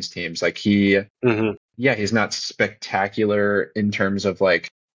Ravens teams. Like he's not spectacular in terms of like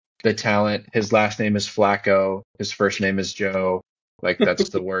the talent. His last name is Flacco. His first name is Joe. Like that's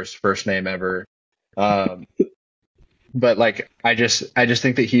the worst first name ever. But like I just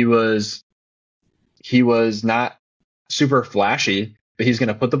think that he was not super flashy, but he's going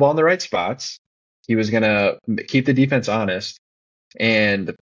to put the ball in the right spots. He was going to keep the defense honest.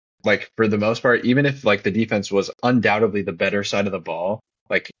 And like for the most part, even if like the defense was undoubtedly the better side of the ball,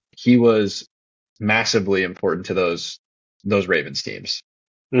 like he was massively important to those Ravens teams.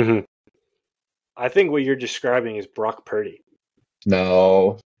 I think what you're describing is Brock Purdy.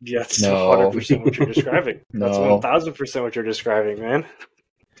 No. That's 100% what you're describing. That's 1,000% what you're describing, man.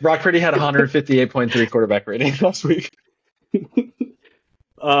 Brock Purdy had 158.3 quarterback rating last week.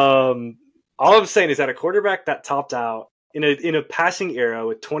 All I'm saying is that a quarterback that topped out in a passing era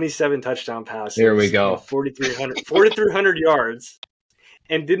with 27 touchdown passes, here we go, 4,300 yards,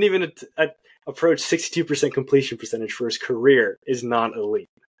 and didn't even approach 62% completion percentage for his career is not elite.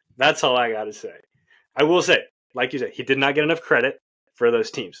 That's all I got to say. I will say, like you said, he did not get enough credit for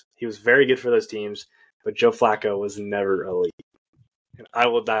those teams. He was very good for those teams, but Joe Flacco was never elite. And I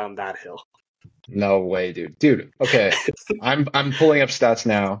will die on that hill. No way, dude. Dude, okay. I'm pulling up stats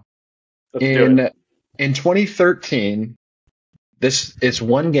now. In 2013, it's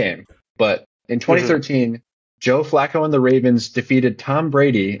one game, but in 2013, Joe Flacco and the Ravens defeated Tom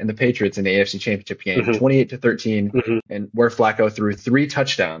Brady and the Patriots in the AFC Championship game, 28-13, and where Flacco threw 3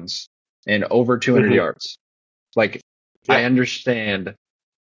 touchdowns and over 200 yards. Like, I understand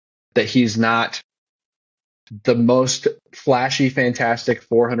that he's not the most flashy, fantastic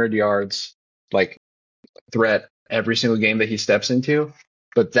 400 yards like threat every single game that he steps into,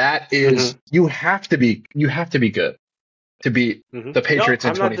 but that is you have to be good to beat the Patriots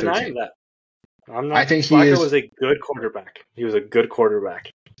in 2013. I'm not denying that. I think Flacco was a good quarterback. He was a good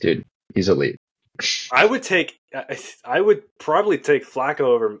quarterback. Dude, he's elite. I would probably take Flacco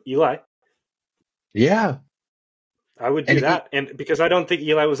over Eli. Yeah. I would do that. And because I don't think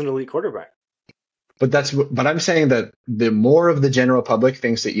Eli was an elite quarterback. But I'm saying that the more of the general public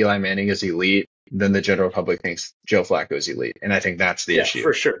thinks that Eli Manning is elite, then the general public thinks Joe Flacco is elite, and I think that's the issue.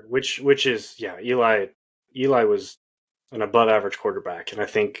 For sure. Which is Eli was an above average quarterback, and I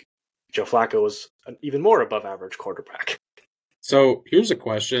think Joe Flacco was an even more above average quarterback. So here's a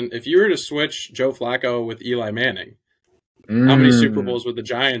question: if you were to switch Joe Flacco with Eli Manning, how many Super Bowls would the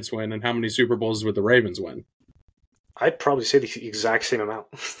Giants win, and how many Super Bowls would the Ravens win? I'd probably say the exact same amount.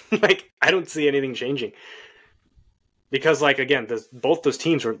 Like, I don't see anything changing. Because, like, again, both those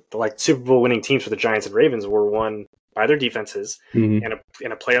teams were, like, Super Bowl winning teams for the Giants and Ravens were won by their defenses and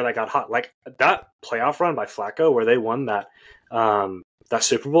a player that got hot. Like, that playoff run by Flacco where they won that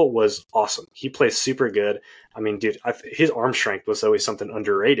Super Bowl was awesome. He plays super good. I mean, dude, his arm strength was always something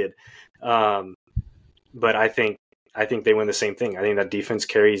underrated. But I think they win the same thing. I think that defense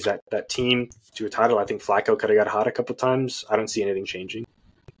carries that team to a title. I think Flacco could have got hot a couple times. I don't see anything changing.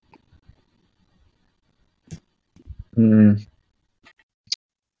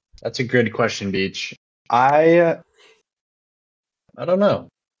 That's a good question, Beach. I don't know.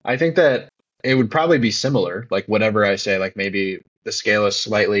 I think that it would probably be similar. Like whatever I say, like maybe the scale is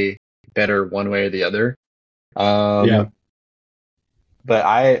slightly better one way or the other. Yeah. But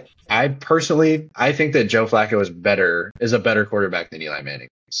I personally, I think that Joe Flacco is a better quarterback than Eli Manning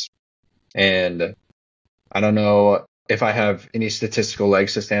is. And I don't know if I have any statistical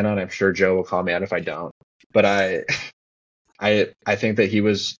legs to stand on. I'm sure Joe will call me out if I don't. But I think that he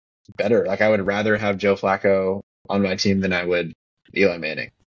was better. Like I would rather have Joe Flacco on my team than I would Eli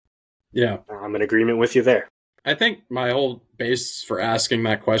Manning. Yeah. I'm in agreement with you there. I think my whole base for asking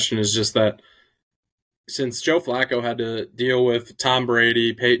that question is just that since Joe Flacco had to deal with Tom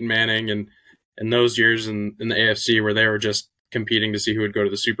Brady, Peyton Manning, and those years in the AFC where they were just competing to see who would go to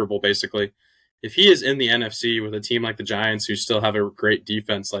the Super Bowl, basically, if he is in the NFC with a team like the Giants who still have a great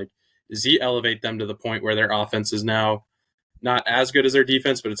defense, like, does he elevate them to the point where their offense is now not as good as their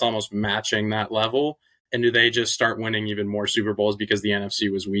defense, but it's almost matching that level? And do they just start winning even more Super Bowls because the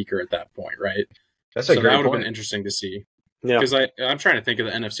NFC was weaker at that point, right? That's a great that would point. have been interesting to see. Yeah. Because I'm trying to think of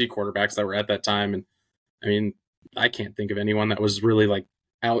the NFC quarterbacks that were at that time, and I mean, I can't think of anyone that was really like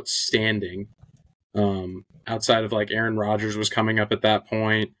outstanding. Outside of like Aaron Rodgers was coming up at that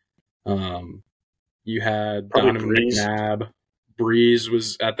point. You had Probably Donovan Breeze. McNabb. Breeze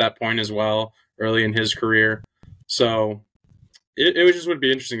was at that point as well, early in his career. So it just would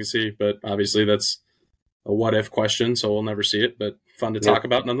be interesting to see, but obviously that's a what if question, so we'll never see it, but fun to talk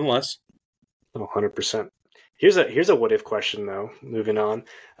about nonetheless. 100%. Here's a what if question though. Moving on,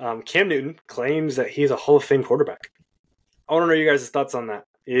 Cam Newton claims that he's a Hall of Fame quarterback. I want to know your guys' thoughts on that.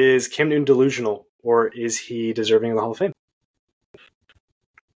 Is Cam Newton delusional, or is he deserving of the Hall of Fame?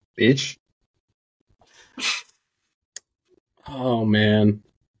 Beach? Oh man,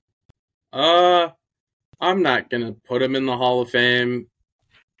 I'm not gonna put him in the Hall of Fame.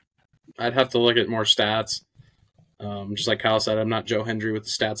 I'd have to look at more stats. Just like Kyle said, I'm not Joe Hendry with the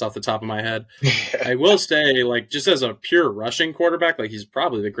stats off the top of my head. I will say, like, just as a pure rushing quarterback, like, he's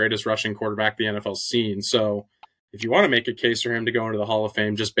probably the greatest rushing quarterback the NFL's seen. So if you want to make a case for him to go into the Hall of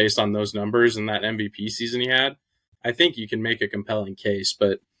Fame just based on those numbers and that MVP season he had, I think you can make a compelling case.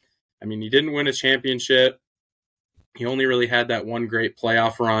 But, I mean, he didn't win a championship. He only really had that one great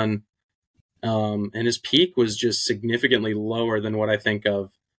playoff run. And his peak was just significantly lower than what I think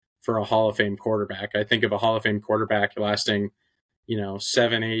of for a Hall of Fame quarterback. I think of a Hall of Fame quarterback lasting,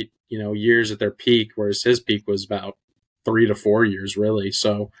 7, 8, years at their peak, whereas his peak was about 3 to 4 years, really.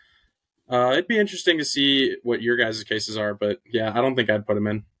 So it'd be interesting to see what your guys' cases are, but yeah, I don't think I'd put him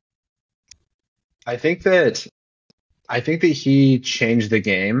in. I think that he changed the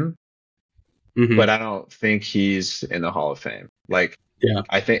game, but I don't think he's in the Hall of Fame. Like, yeah,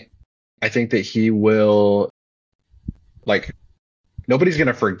 I think that he will, like, nobody's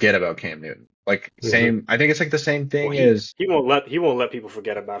gonna forget about Cam Newton. Like, same. I think it's like the same thing as he won't let people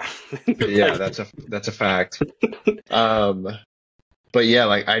forget about him. Yeah, that's a fact. But yeah,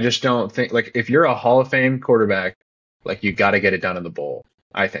 like, I just don't think, like, if you're a Hall of Fame quarterback, like, you got to get it done in the bowl,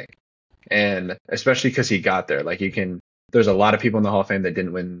 I think. And especially because he got there, like, there's a lot of people in the Hall of Fame that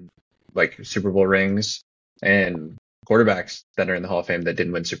didn't win, like, Super Bowl rings, and quarterbacks that are in the Hall of Fame that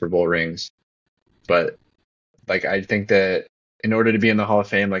didn't win Super Bowl rings. But, like, I think that in order to be in the Hall of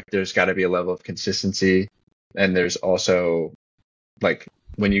Fame, like, there's got to be a level of consistency. And there's also, like,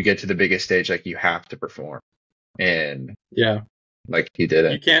 when you get to the biggest stage, like, you have to perform. And yeah, like, he did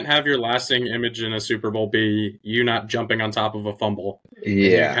it. You can't have your lasting image in a Super Bowl be you not jumping on top of a fumble. Yeah. And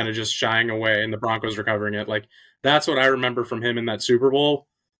you kind of just shying away and the Broncos recovering it. Like, that's what I remember from him in that Super Bowl,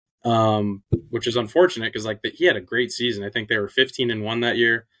 which is unfortunate because, like, he had a great season. I think they were 15-1 that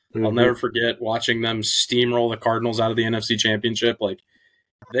year. I'll never forget watching them steamroll the Cardinals out of the NFC Championship. Like,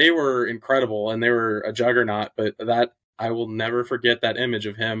 they were incredible and they were a juggernaut. But that I will never forget that image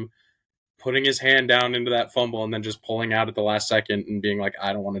of him putting his hand down into that fumble and then just pulling out at the last second and being like,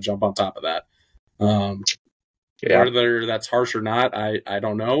 I don't want to jump on top of that. Whether that's harsh or not, I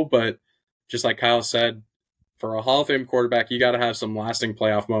don't know. But just like Kyle said, for a Hall of Fame quarterback, you got to have some lasting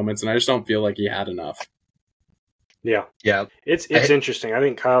playoff moments, and I just don't feel like he had enough. Yeah. Yeah. It's interesting. I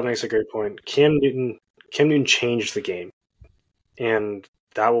think Kyle makes a great point. Cam Newton changed the game, and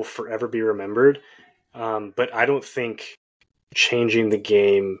that will forever be remembered. But I don't think changing the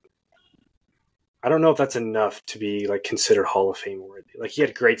game, I don't know if that's enough to be like considered Hall of Fame worthy. Like, he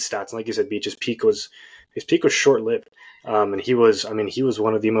had great stats, and like you said, Beach, his peak was short lived. And he was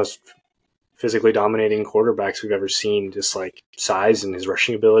one of the most physically dominating quarterbacks we've ever seen. Just like size and his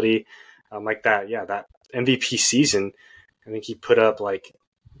rushing ability, like that. Yeah, that MVP season, I think he put up like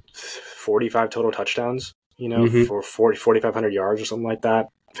 45 total touchdowns. For 4,500 yards or something like that,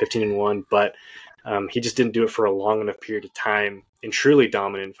 15-1. But he just didn't do it for a long enough period of time in truly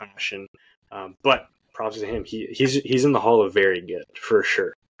dominant fashion. But props to him. He's in the Hall of Very Good for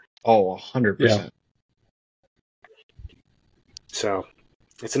sure. Oh, 100%. Yeah. So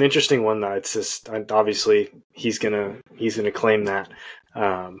it's an interesting one, though. It's just obviously he's gonna claim that.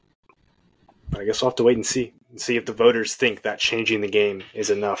 But I guess we'll have to wait and see if the voters think that changing the game is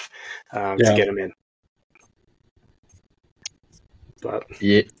enough to get him in. But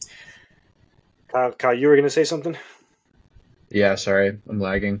Yeah. Kyle, you were gonna say something? Yeah, sorry, I'm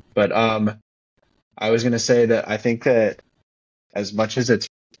lagging. But I was gonna say that I think that as much as it's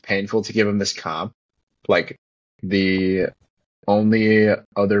painful to give him this comp, like the only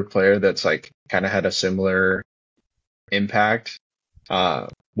other player that's like kind of had a similar impact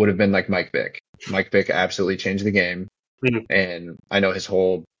would have been like Mike Vick. Mike Vick absolutely changed the game. Mhm. And I know his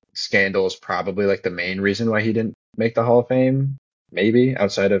whole scandal is probably like the main reason why he didn't make the Hall of Fame, maybe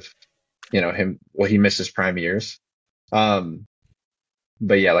outside of, him, he missed his prime years. But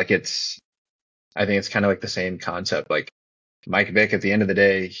yeah, like I think it's kind of like the same concept. Like Mike Vick, at the end of the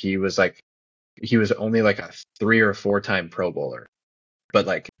day, he was only like a 3 or 4 time Pro Bowler, but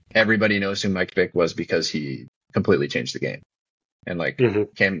like everybody knows who Mike Vick was because he completely changed the game. And like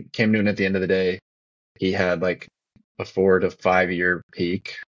Cam Newton, at the end of the day, he had like a 4 to 5 year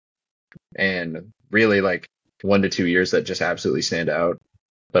peak, and really like 1 to 2 years that just absolutely stand out.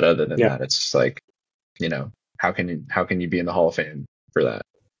 But other than that, it's just like, how can you be in the Hall of Fame for that?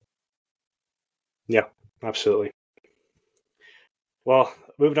 Yeah, absolutely. Well,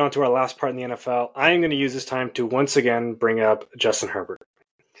 moving on to our last part in the NFL, I am going to use this time to once again bring up Justin Herbert.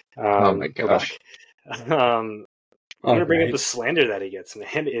 Oh my gosh. I'm going to bring up the slander that he gets, man.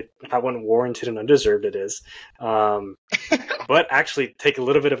 How unwarranted and undeserved it is. But actually take a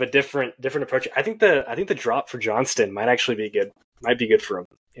little bit of a different approach. I think the drop for Johnston might actually be good. Might be good for him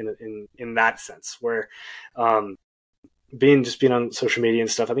in that sense, where being on social media and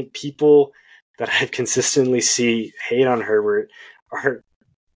stuff, I think people that I consistently see hate on Herbert are,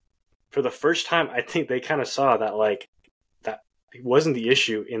 for the first time, I think they kind of saw that like that wasn't the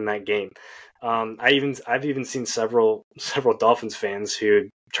issue in that game. I've even seen several Dolphins fans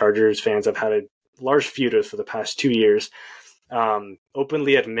Chargers fans I've had a large feud with for the past 2 years,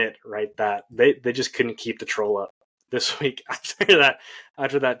 openly admit, right, that they just couldn't keep the troll up this week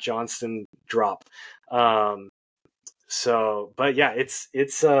after that Johnston drop. But yeah, it's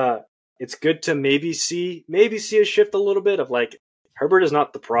good to maybe see a shift a little bit of like Herbert is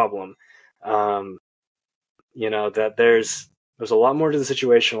not the problem. That there's a lot more to the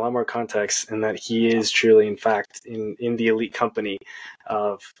situation, a lot more context, and that he is truly, in fact, in the elite company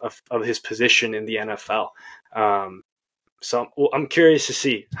of his position in the NFL. So I'm curious to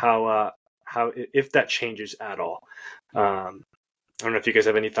see how if that changes at all. I don't know if you guys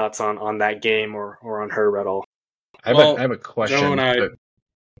have any thoughts on that game or on her at all. I have a question. Joe and I,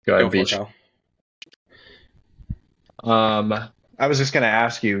 go ahead, Beach. I was just going to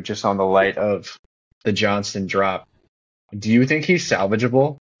ask you, just on the light of the Johnston drop, do you think he's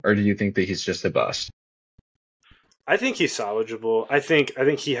salvageable, or do you think that he's just a bust? I think he's salvageable. I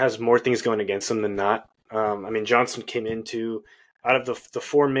think he has more things going against him than not. Johnston came out of the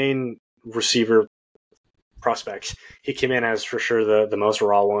 4 main receiver prospects, he came in as for sure the most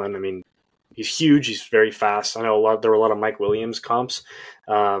raw one. I mean, he's huge. He's very fast. I know there were a lot of Mike Williams comps,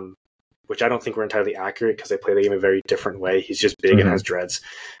 which I don't think were entirely accurate because they play the game a very different way. He's just big and has dreads.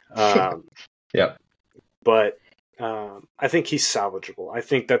 Yeah. But I think he's salvageable. I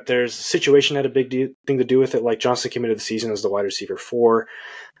think that there's a situation that had a big thing to do with it. Like Johnston came into the season as the wide receiver 4,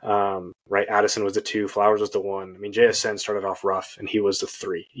 right? Addison was the 2, Flowers was the 1. I mean, JSN started off rough and he was the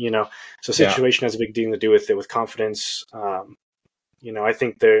 3, So situation has a big deal to do with it, with confidence. I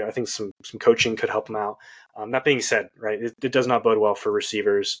think some coaching could help him out. That being said, right, it does not bode well for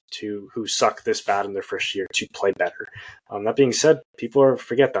receivers who suck this bad in their first year to play better. That being said, people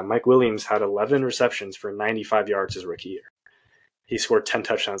forget that Mike Williams had 11 receptions for 95 yards his rookie year. He scored 10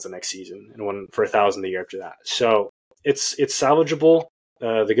 touchdowns the next season and won for 1,000 the year after that. So it's salvageable.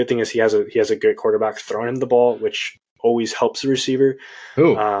 The good thing is he has a good quarterback throwing him the ball, which always helps the receiver.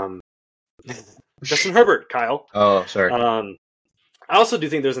 Who? Justin Herbert, Kyle. Oh, sorry. I also do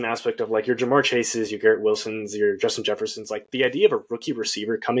think there's an aspect of like your Jamar Chases, your Garrett Wilsons, your Justin Jeffersons. Like the idea of a rookie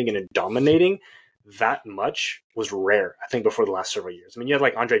receiver coming in and dominating that much was rare, I think, before the last several years. I mean, you had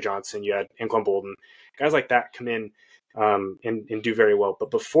like Andre Johnson, you had Anquan Bolden, guys like that come in and do very well. But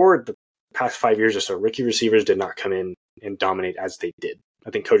before the past 5 years or so, rookie receivers did not come in and dominate as they did. I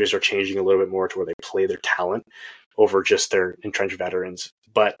think coaches are changing a little bit more to where they play their talent over just their entrenched veterans.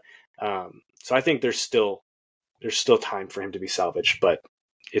 But so I think there's still time for him to be salvaged, but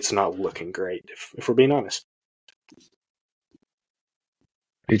it's not looking great if we're being honest.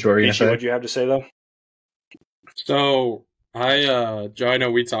 Peach, what were you going to say? What do you have to say though? So Joe, I know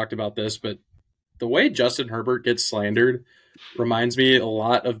we talked about this, but the way Justin Herbert gets slandered reminds me a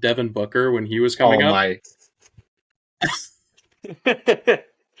lot of Devin Booker when he was coming up.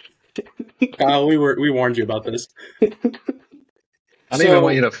 Kyle, we warned you about this. I don't even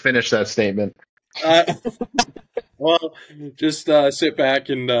want you to finish that statement. Well, just sit back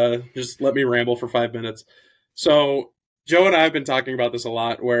and just let me ramble for 5 minutes. So Joe and I have been talking about this a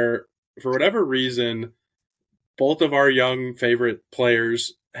lot, where for whatever reason, both of our young favorite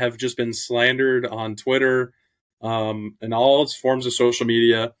players have just been slandered on Twitter and all its forms of social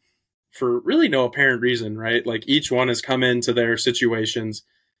media for really no apparent reason, right? Like each one has come into their situations,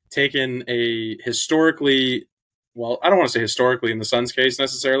 taken a historically, well, I don't want to say historically in the Suns case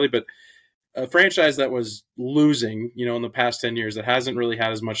necessarily, but a franchise that was losing, in the past 10 years that hasn't really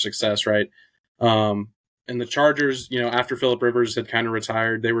had as much success, right? And the Chargers, after Phillip Rivers had kind of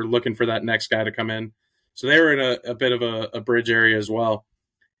retired, they were looking for that next guy to come in. So they were in a bit of a bridge area as well.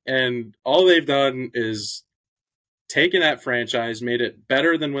 And all they've done is taken that franchise, made it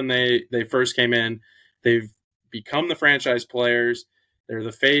better than when they first came in. They've become the franchise players. They're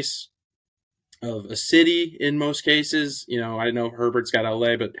the face of a city in most cases. I know Herbert's got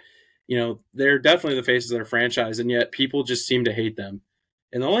LA, but they're definitely the faces of their franchise, and yet people just seem to hate them.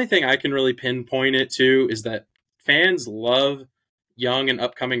 And the only thing I can really pinpoint it to is that fans love young and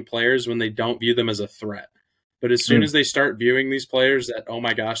upcoming players when they don't view them as a threat. But as soon as they start viewing these players that, oh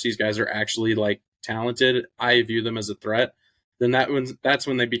my gosh, these guys are actually like talented, I view them as a threat, then that's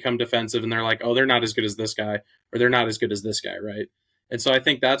when they become defensive and they're like, oh, they're not as good as this guy, or they're not as good as this guy, right? And so I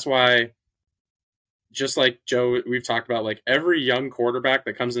think that's why, just like Joe, we've talked about, like every young quarterback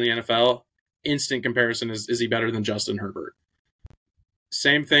that comes in the NFL, instant comparison is he better than Justin Herbert?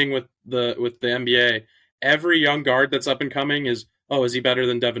 Same thing with the NBA. Every young guard that's up and coming is he better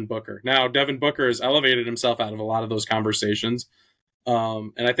than Devin Booker? Now, Devin Booker has elevated himself out of a lot of those conversations.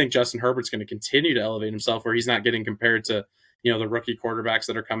 And I think Justin Herbert's going to continue to elevate himself, where he's not getting compared to, the rookie quarterbacks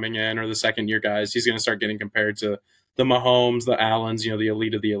that are coming in or the second year guys. He's going to start getting compared to the Mahomes, the Allens, the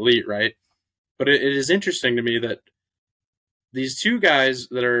elite of the elite, right? But it is interesting to me that these two guys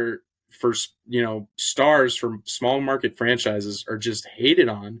that are stars from small market franchises are just hated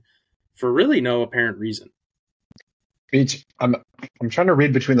on for really no apparent reason. I'm trying to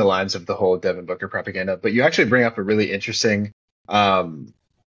read between the lines of the whole Devin Booker propaganda, but you actually bring up a really interesting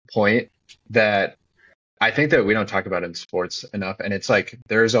point that I think that we don't talk about in sports enough, and it's like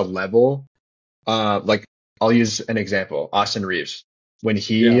there's a level. Like I'll use an example: Austin Reeves when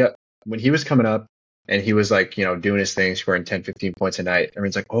he was coming up. And he was like, doing his thing, scoring 10, 15 points a night.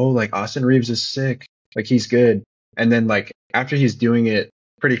 Everyone's like, oh, like Austin Reeves is sick. Like he's good. And then like after he's doing it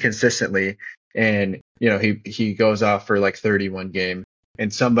pretty consistently and, he goes off for like 31 game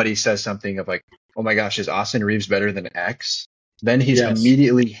and somebody says something of like, oh my gosh, is Austin Reeves better than X? Then he's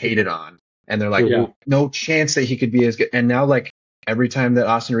immediately hated on. And they're like, well, no chance that he could be as good. And now like every time that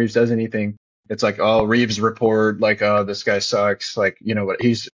Austin Reeves does anything, it's like, oh, Reeves report, like, oh, this guy sucks. Like, what?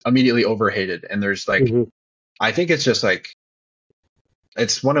 He's immediately overhated. And there's like, I think it's just like,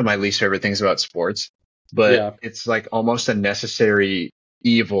 it's one of my least favorite things about sports, but it's like almost a necessary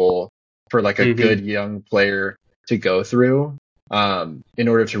evil for like a good young player to go through in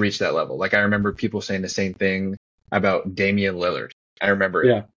order to reach that level. Like I remember people saying the same thing about Damian Lillard. I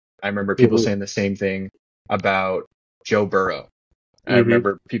remember people saying the same thing about Joe Burrow. I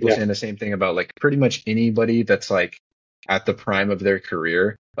remember people saying the same thing about like pretty much anybody that's like at the prime of their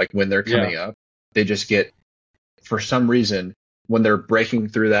career. Like when they're coming up, they just get, for some reason, when they're breaking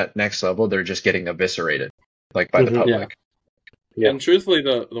through that next level, they're just getting eviscerated like by the public. Yeah. And truthfully,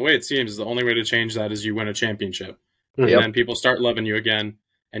 the way it seems is the only way to change that is you win a championship. Mhm. And then people start loving you again,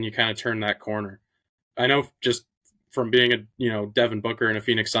 and you kind of turn that corner. I know just from being a Devin Booker and a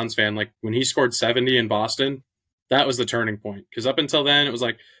Phoenix Suns fan, like when he scored 70 in Boston, that was the turning point. Because up until then, it was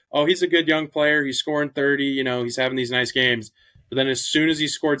like, oh, he's a good young player. He's scoring 30. He's having these nice games. But then as soon as he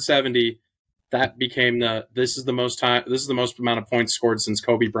scored 70, that became this is the most amount of points scored since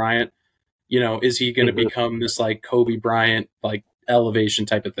Kobe Bryant. Is he going to become this like Kobe Bryant like elevation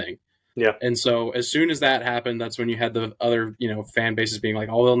type of thing? Yeah. And so as soon as that happened, that's when you had the other, fan bases being like,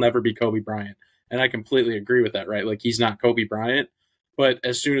 oh, he'll never be Kobe Bryant. And I completely agree with that, right? Like he's not Kobe Bryant. But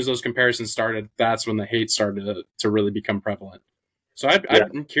as soon as those comparisons started, that's when the hate started to really become prevalent. So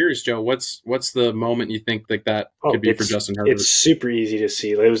I'm curious, Joe, what's the moment you think that could be for Justin Herbert? It's super easy to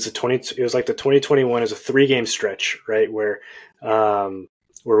see. It was like the 2021 is a 3-game stretch, right? Where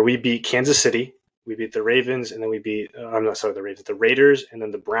we beat Kansas City, we beat the Ravens, and then we beat the Raiders, and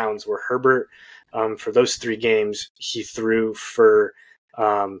then the Browns. Where Herbert, for those 3 games, he threw for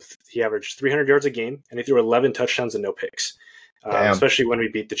he averaged 300 yards a game, and he threw 11 touchdowns and no picks. Especially when we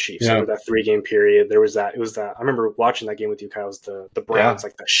beat the Chiefs over that 3-game period. There was that. It was that. I remember watching that game with you, Kyle. It was the Browns,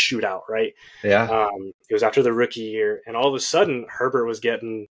 like the shootout, right? Yeah. It was after the rookie year, and all of a sudden, Herbert was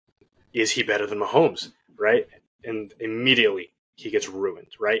getting, is he better than Mahomes, right? And immediately he gets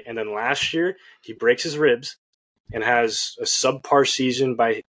ruined, right? And then last year, he breaks his ribs and has a subpar season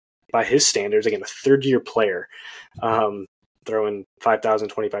by his standards. Again, a third-year player, throwing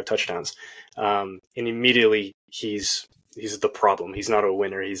 5,025 touchdowns, and immediately he's the problem. He's not a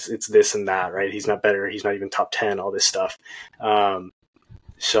winner. It's this and that, right? He's not better. He's not even top 10, all this stuff.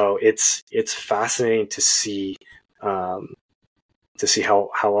 So it's fascinating to see how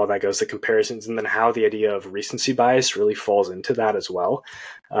all that goes, the comparisons, and then how the idea of recency bias really falls into that as well.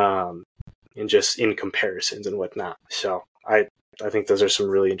 And just in comparisons and whatnot. So I think those are some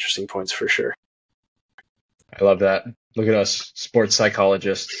really interesting points for sure. I love that. Look at us, sports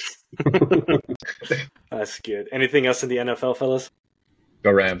psychologists. That's good. Anything else in the NFL, fellas?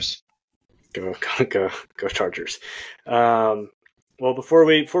 Go Rams. Go Chargers. Well, before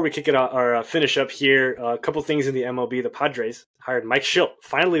we kick it out or finish up here, a couple things in the MLB. The Padres hired Mike Schilt.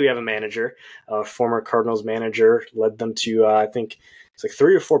 Finally, we have a manager, former Cardinals manager, led them to I think it's like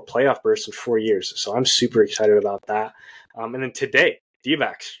 3 or 4 playoff berths in 4 years. So I'm super excited about that. And then today,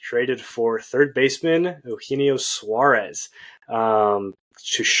 D-backs traded for third baseman Eugenio Suarez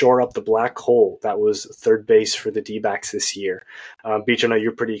to shore up the black hole that was third base for the D-backs this year. Beach, I know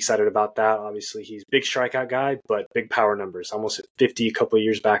you're pretty excited about that. Obviously, he's a big strikeout guy, but big power numbers. Almost at 50 a couple of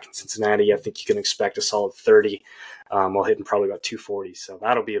years back in Cincinnati. I think you can expect a solid 30 while hitting probably about 240. So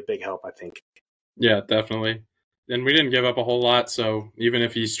that'll be a big help, I think. Yeah, definitely. And we didn't give up a whole lot, so even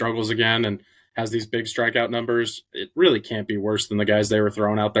if he struggles again and has these big strikeout numbers, it really can't be worse than the guys they were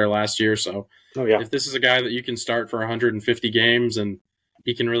throwing out there last year. So if this is a guy that you can start for 150 games and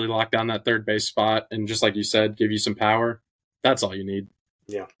he can really lock down that third base spot and, just like you said, give you some power, that's all you need.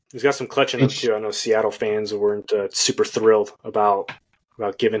 Yeah. He's got some clutch in him, too. I know Seattle fans weren't super thrilled about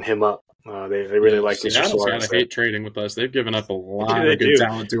giving him up. They really like Mr. Suarez. Seattle hate trading with us. They've given up a lot of good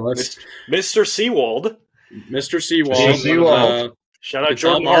talent to us. Mr. Seawald. Mr. Seawald. Shout out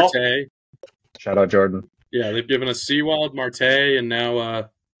Jordan Marte. Shout out Jordan. Yeah, they've given us Seawald, Marte, and now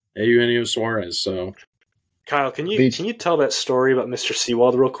Eugenio Suarez. So, Kyle, can you tell that story about Mr.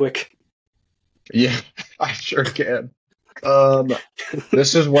 Seawald real quick? Yeah, I sure can.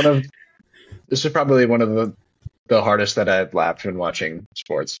 This is probably one of the hardest that I've laughed when watching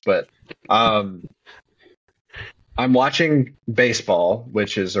sports. But I'm watching baseball,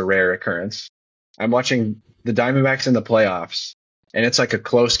 which is a rare occurrence. I'm watching the Diamondbacks in the playoffs, and it's like a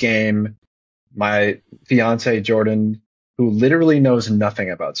close game. My fiance Jordan, who literally knows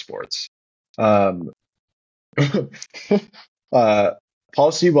nothing about sports, Paul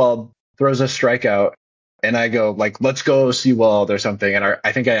Sewald throws a strikeout, and I go like, "Let's go Sewald" or something, and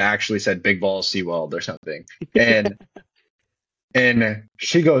I think I actually said "Big Ball Sewald" or something, and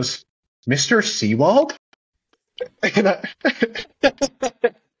she goes, "Mr. Sewald," and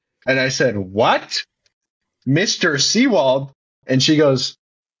I said, "What, Mr. Sewald?" And she goes,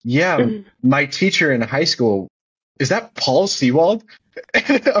 "Yeah, my teacher in high school, is that Paul Sewald?"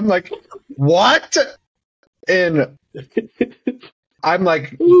 I'm like, "What?" And I'm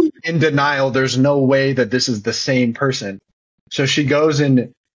like in denial. There's no way that this is the same person. So she goes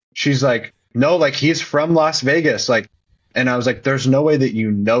and she's like, "No, like he's from Las Vegas." And I was like, "There's no way that you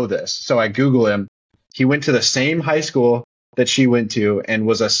know this." So I Google him. He went to the same high school that she went to and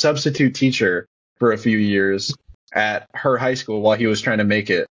was a substitute teacher for a few years at her high school while he was trying to make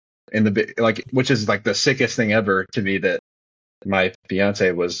it in which is like the sickest thing ever to me, that my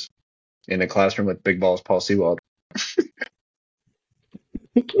fiance was in the classroom with Big Balls Paul Sewald.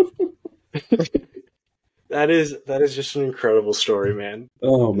 That is just an incredible story, man.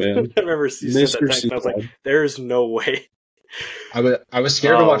 Oh man, I remember you said that Mr. text, and I was like, Seawald. "There's no way." I was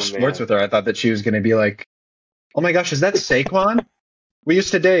scared to Oh, watch sports man. with her. I thought that she was going to be like, "Oh my gosh, is that Saquon? We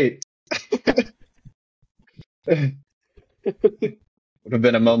used to date." Would have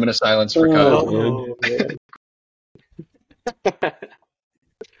been a moment of silence for Kyle. Oh, man.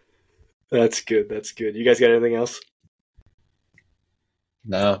 That's good. That's good. You guys got anything else?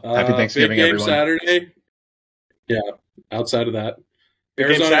 No. Happy Thanksgiving, big game everyone. Saturday. Yeah. Outside of that, Big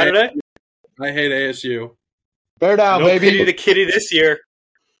game Arizona, Saturday. I hate ASU. Bear down, No baby. pity to kitty this year.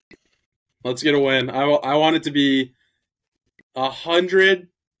 Let's get a win. I want it to be 100-3.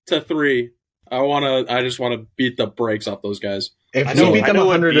 I just want to beat the brakes off those guys. If I we know. beat I them know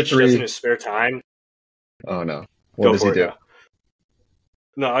what 100 to Beach does in 3. his spare time. Oh no. What Go does for he it, do? yeah.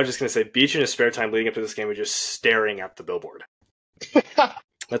 No, I was just gonna say, Beach in his spare time leading up to this game was just staring at the billboard.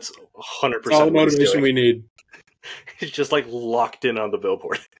 That's 100% All the what he's motivation doing. we need. He's just like locked in on the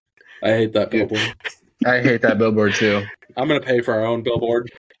billboard. I hate that Dude. billboard. I hate that billboard too. I'm gonna pay for our own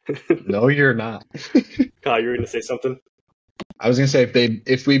billboard. No, you're not. Kyle, you were gonna say something? I was gonna say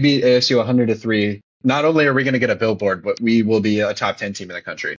if we beat ASU 100 to 3, not only are we gonna get a billboard, but we will be a top 10 team in the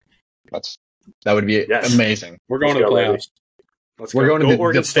country. That would be Yes. amazing. We're going Let's to the go, baby. playoffs. Let's We're go. going to Go the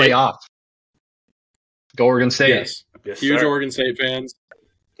Oregon State. playoff. Go Oregon State. Yes. Yes, Huge sir. Oregon State fans.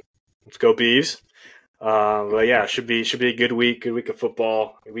 Let's go Beavs. But yeah, should be a good week of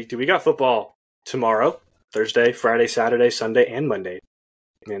football. We got football tomorrow, Thursday, Friday, Saturday, Sunday, and Monday.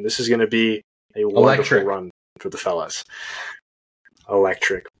 Man, this is going to be a wonderful Electric. run for the fellas.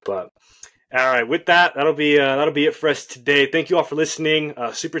 Electric. But all right, with that, that'll be it for us today. Thank you all for listening.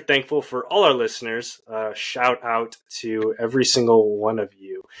 Super thankful for all our listeners. Shout out to every single one of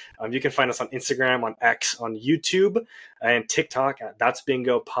you. You can find us on Instagram, on X, on YouTube, and TikTok at That's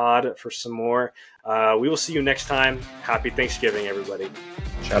Bingo Pod for some more. We will see you next time. Happy Thanksgiving, everybody.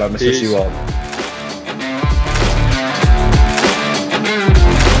 Shout out Mr. Peace. Sewald.